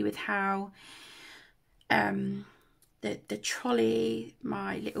happy with how the trolley,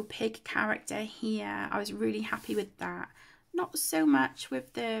 my little pig character here, I was really happy with that. Not so much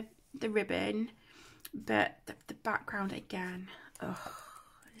with the ribbon, but the background again, oh,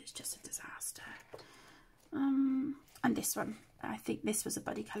 it's just a disaster. And this one, I think this was a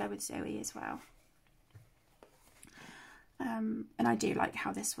buddy colour with Zoe as well. And I do like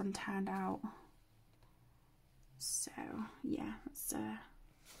how this one turned out. So yeah, it's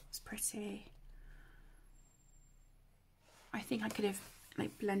pretty. I think I could have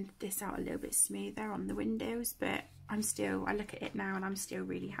like blended this out a little bit smoother on the windows, but I look at it now and I'm still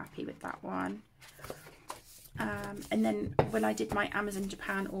really happy with that one. And then when I did my Amazon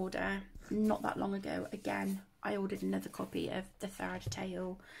Japan order not that long ago, again, I ordered another copy of the third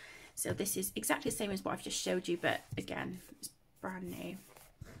tale. So this is exactly the same as what I've just showed you, but again, it's brand new.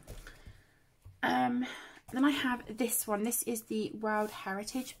 Then I have this one. This is the World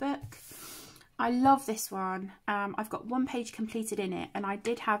Heritage book. I love this one. I've got one page completed in it, and I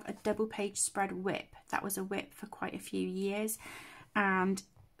did have a double page spread whip. That was a whip for quite a few years, and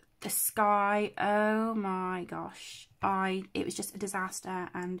the sky, oh my gosh, it was just a disaster,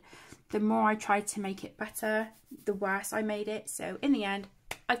 and the more I tried to make it better, the worse I made it. So in the end,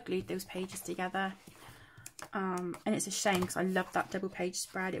 I glued those pages together, and it's a shame because I loved that double page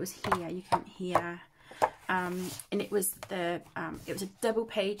spread. It was here, you can't hear, and it was a double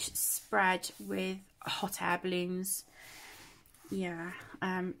page spread with hot air balloons. Yeah,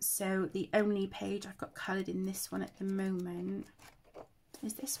 so the only page I've got coloured in this one at the moment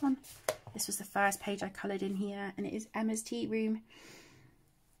is this one. This was the first page I coloured in here, and it is Emma's Tea Room.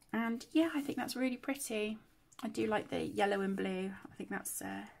 And yeah, I think that's really pretty. I do like the yellow and blue. I think that's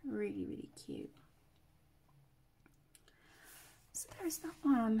really, really cute. So there's that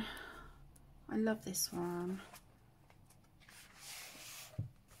one. I love this one.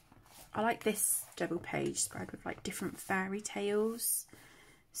 I like this double page spread with like different fairy tales.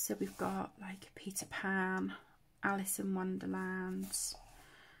 So we've got like Peter Pan, Alice in Wonderland.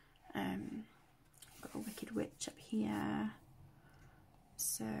 Got a Wicked Witch up here.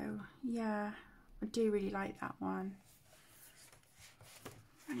 So yeah, I do really like that one.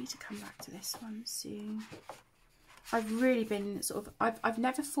 I need to come back to this one soon. I've really been sort of, I've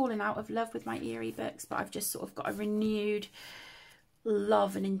never fallen out of love with my Eerie books, but I've just sort of got a renewed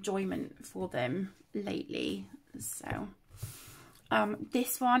love and enjoyment for them lately. So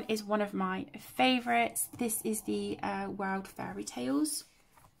this one is one of my favourites. This is the World Fairy Tales.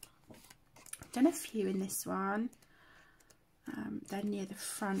 I've done a few in this one. They're near the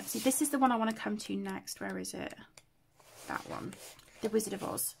front. See, this is the one I want to come to next. Where is it? That one. The Wizard of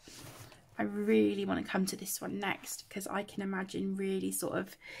Oz. I really want to come to this one next, because I can imagine really sort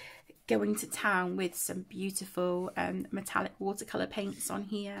of going to town with some beautiful metallic watercolour paints on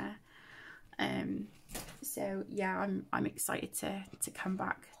here. So yeah, I'm excited to come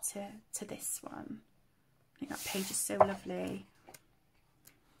back to this one. I think that page is so lovely.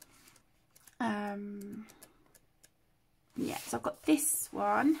 Yeah, so I've got this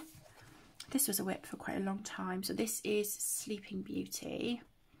one. This was a whip for quite a long time. So this is Sleeping Beauty.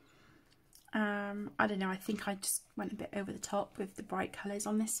 I don't know, I think I just went a bit over the top with the bright colours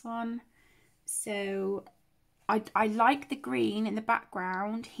on this one. So I like the green in the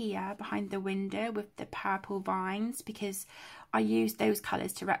background here behind the window with the purple vines, because I used those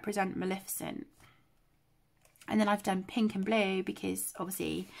colours to represent Maleficent. And then I've done pink and blue because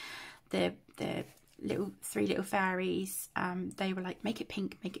obviously the three little fairies, they were like, make it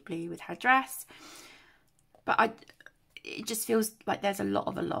pink, make it blue with her dress. But it just feels like there's a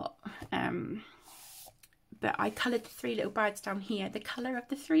lot. But I coloured the three little birds down here, the colour of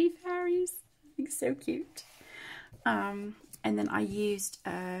the three fairies. I think it's so cute. And then I used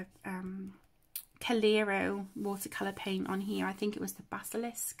a Calero watercolour paint on here. I think it was the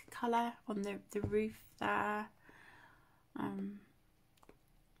basilisk colour on the roof there.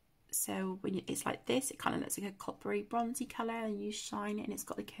 So when it's like this, it kind of looks like a coppery bronzy colour, and you shine it and it's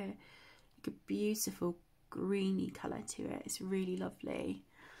got like a beautiful greeny colour to it. It's really lovely.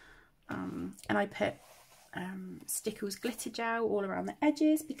 And I put Stickles glitter gel all around the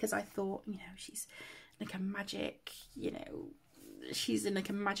edges, because I thought, you know, she's like a magic, you know, she's in like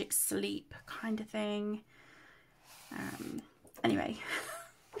a magic sleep kind of thing. Anyway.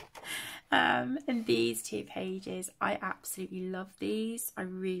 And these two pages, I absolutely love these. I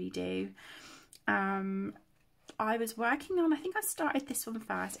really do. I was working on, I think I started this one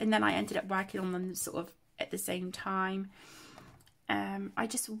first, and then I ended up working on them sort of at the same time. I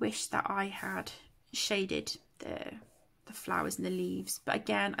just wish that I had shaded the flowers and the leaves, but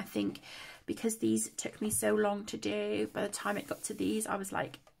again, I think because these took me so long to do, by the time it got to these, I was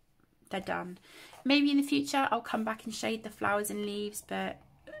like, they're done. Maybe in the future I'll come back and shade the flowers and leaves, but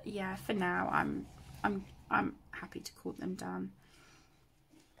yeah, for now I'm happy to call them done.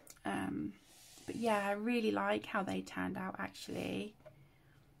 But yeah, I really like how they turned out, actually.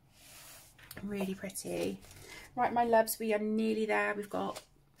 Really pretty. Right, my loves, we are nearly there. We've got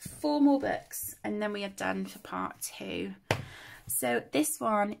 4 more books and then we are done for part 2. So this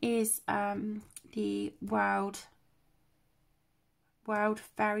one is the World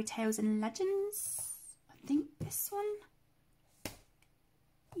Fairy Tales and Legends. I think this one.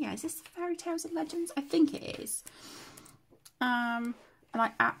 Yeah, is this Fairy Tales and Legends? I think it is. And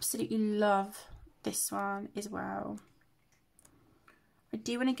I absolutely love this one as well. I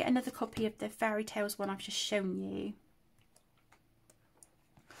do want to get another copy of the Fairy Tales one I've just shown you.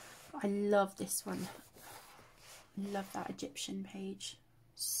 I love this one. Love that Egyptian page.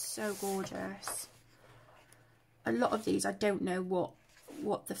 So gorgeous. A lot of these I don't know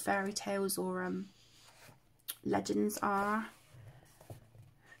what the fairy tales or legends are,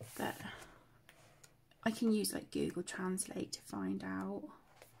 but I can use like Google Translate to find out,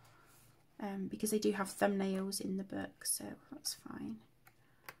 because they do have thumbnails in the book, so that's fine.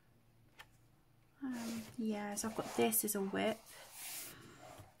 Yeah, so I've got this as a whip.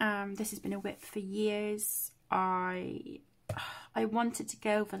 This has been a whip for years. I wanted to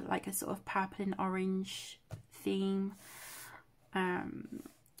go for like a sort of purple and orange theme,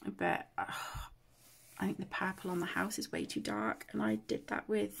 but I think the purple on the house is way too dark, and I did that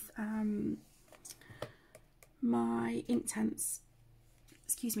with my Inktense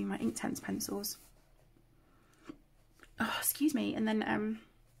pencils. Oh, excuse me. And then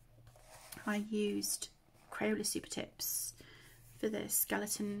I used Crayola Super Tips for the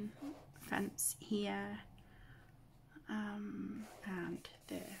skeleton fence here, and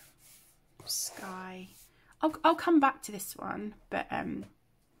the sky. I'll come back to this one, but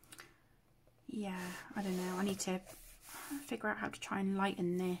yeah, I don't know. I need to figure out how to try and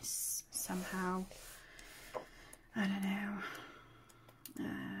lighten this somehow. I don't know.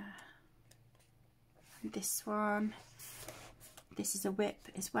 This one. This is a whip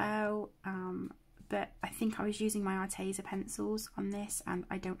as well, but I think I was using my Arteza pencils on this, and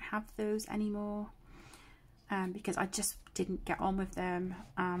I don't have those anymore, because I just didn't get on with them,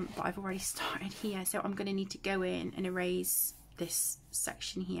 but I've already started here, so I'm going to need to go in and erase this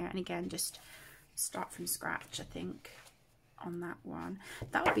section here, and again just start from scratch, I think, on that one.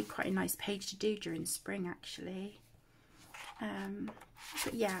 That would be quite a nice page to do during spring, actually.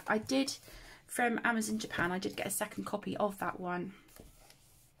 But yeah, I did, from Amazon Japan, I did get a second copy of that one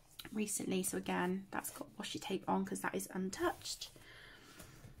recently, so again, that's got washi tape on because that is untouched.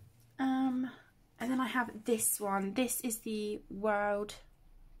 And then I have this one. This is the World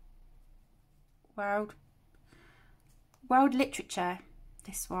Literature.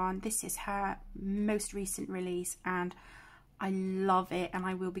 This one. This is her most recent release, and I love it, and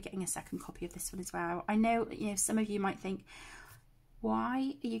I will be getting a second copy of this one as well. I know, you know, some of you might think,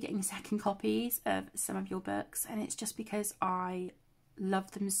 why are you getting second copies of some of your books? And it's just because I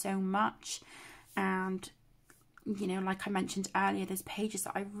love them so much, and you know, like I mentioned earlier, there's pages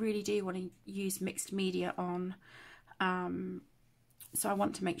that I really do want to use mixed media on, so I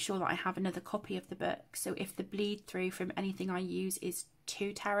want to make sure that I have another copy of the book, so if the bleed through from anything I use is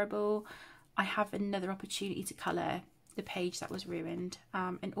too terrible, I have another opportunity to colour the page that was ruined,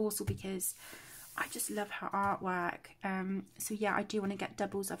 and also because I just love her artwork. So yeah, I do want to get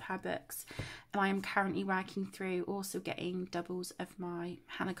doubles of her books, and I am currently working through also getting doubles of my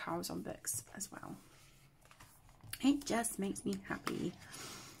Hannah Carlson books as well. It just makes me happy.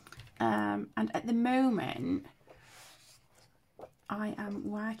 And at the moment, I am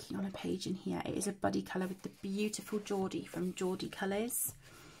working on a page in here. It is a buddy colour with the beautiful Geordie from Geordie Colours.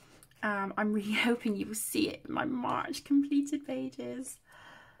 I'm really hoping you will see it in my March completed pages.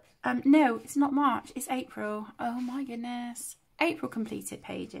 No, it's not March, it's April. Oh my goodness. April completed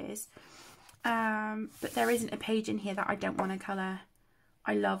pages. But there isn't a page in here that I don't want to colour.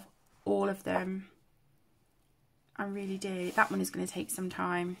 I love all of them. I really do. That one is going to take some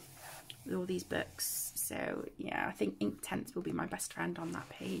time with all these books. So yeah, I think Inktense will be my best friend on that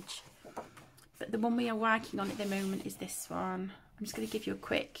page. But the one we are working on at the moment is this one. I'm just going to give you a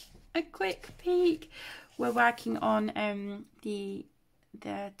quick peek. We're working on the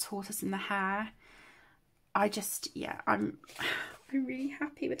tortoise and the hare. I'm really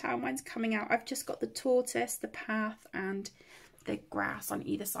happy with how mine's coming out. I've just got the tortoise, the path, and the grass on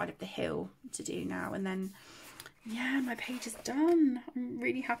either side of the hill to do now, and then yeah, my page is done. I'm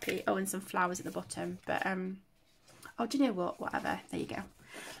really happy. Oh, and some flowers at the bottom, but oh, do you know what, whatever, there you go.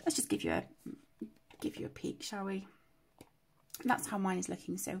 Let's just give you a peek, shall we? And that's how mine is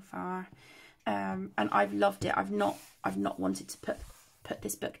looking so far, and I've loved it. I've not wanted to put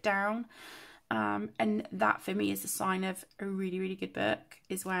this book down, and that for me is a sign of a really good book,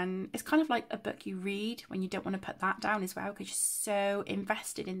 is when it's kind of like a book you read when you don't want to put that down as well, because you're so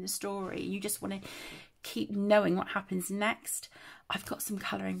invested in the story, you just want to keep knowing what happens next. I've got some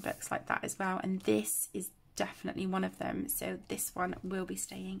colouring books like that as well, and this is definitely one of them, so this one will be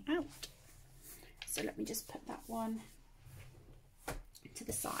staying out. So let me just put that one to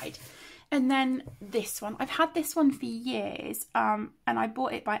the side. And then this one, I've had this one for years, and I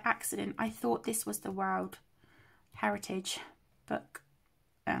bought it by accident. I thought this was the World Heritage book.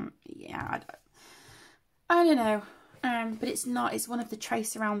 Yeah, I don't know, but it's not. It's one of the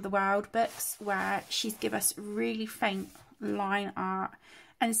Trace Around the World books where she's give us really faint line art,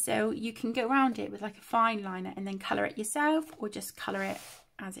 and so you can go around it with like a fine liner and then colour it yourself, or just colour it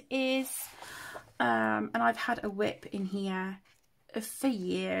as it is. And I've had a whip in here for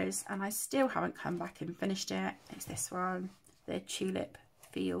years and I still haven't come back and finished it. It's this one, the Tulip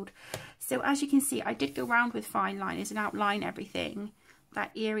Field. So as you can see, I did go round with fine liners and outline everything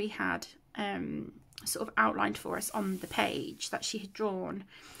that Erie had sort of outlined for us on the page that she had drawn.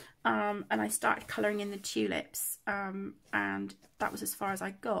 And I started colouring in the tulips, and that was as far as I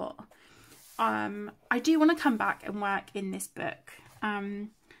got. I do want to come back and work in this book.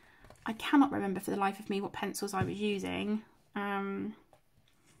 I cannot remember for the life of me what pencils I was using. I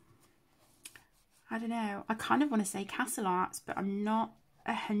don't know. I kind of want to say Castle Arts, but I'm not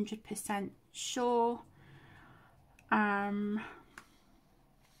 100% sure. But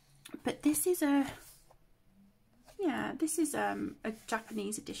this is a, yeah, this is a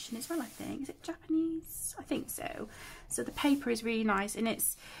Japanese edition as well, I think. Is it Japanese? I think so. So the paper is really nice, and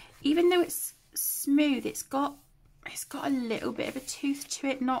it's, even though it's smooth, it's got a little bit of a tooth to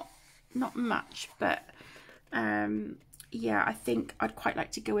it, not much, but yeah, I think I'd quite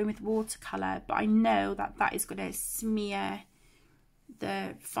like to go in with watercolour, but I know that that is going to smear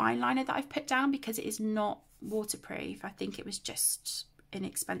the fine liner that I've put down because it is not waterproof. I think it was just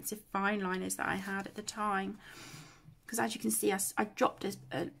inexpensive fine liners that I had at the time, because as you can see, I dropped a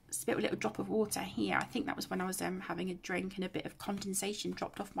little drop of water here. I think that was when I was having a drink and a bit of condensation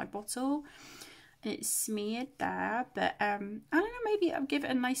dropped off my bottle and it smeared there. But I don't know, maybe I'll give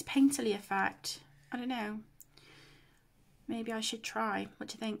it a nice painterly effect. I don't know, maybe I should try. What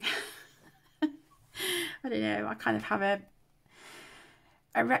do you think? I don't know, I kind of have a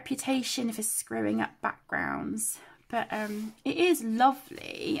reputation for screwing up backgrounds, but it is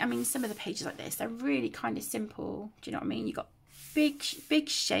lovely. I mean, some of the pages like this, they're really kind of simple. Do you know what I mean? You've got big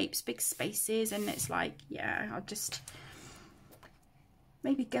shapes, big spaces, and it's like, yeah, I'll just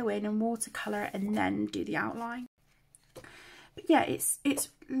maybe go in and watercolour it and then do the outline. But yeah, it's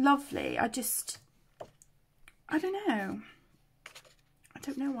lovely. I don't know. I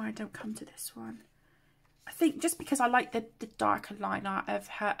don't know why I don't come to this one. I think just because I like the darker line art of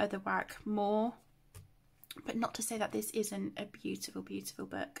her other work more. But not to say that this isn't a beautiful, beautiful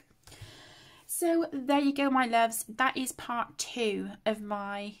book. So there you go, my loves. That is part 2 of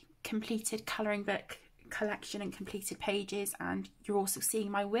my completed colouring book collection and completed pages. And you're also seeing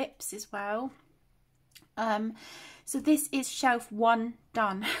my whips as well. So this is shelf 1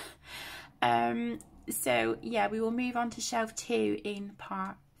 done. So yeah, we will move on to shelf 2 in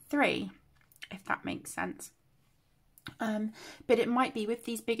part 3, if that makes sense. But it might be with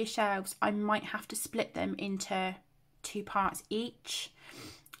these bigger shelves, I might have to split them into 2 parts each.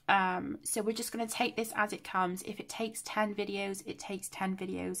 So we're just going to take this as it comes. If it takes 10 videos, it takes 10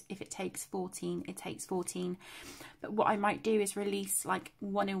 videos. If it takes 14, it takes 14. But what I might do is release like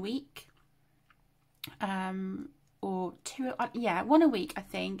 1 a week. Or 2, yeah, 1 a week I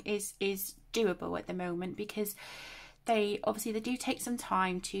think is doable at the moment, because they do take some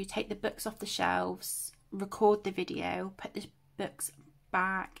time to take the books off the shelves, record the video, put the books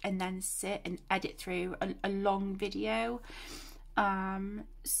back, and then sit and edit through a long video. Yeah,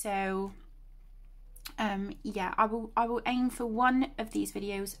 I will aim for 1 of these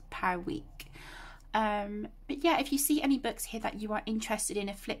videos per week. But yeah, if you see any books here that you are interested in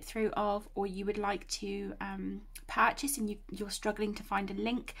a flip through of, or you would like to purchase and you're struggling to find a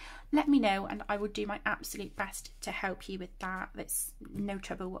link, let me know and I will do my absolute best to help you with that. That's no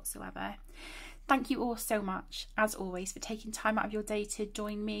trouble whatsoever. Thank you all so much, as always, for taking time out of your day to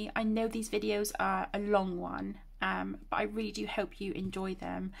join me. I know these videos are a long one, but I really do hope you enjoy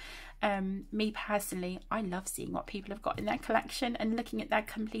them. Me personally, I love seeing what people have got in their collection and looking at their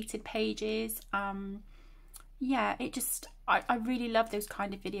completed pages. Yeah, I really love those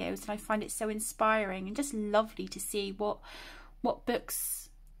kind of videos, and I find it so inspiring and just lovely to see what books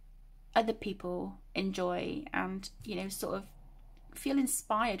other people enjoy, and you know, sort of feel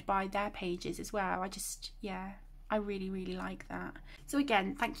inspired by their pages as well. Yeah, I really like that. So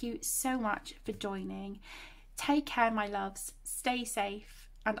again, thank you so much for joining. Take care, my loves, stay safe,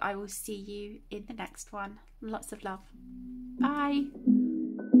 and I will see you in the next one. Lots of love. Bye.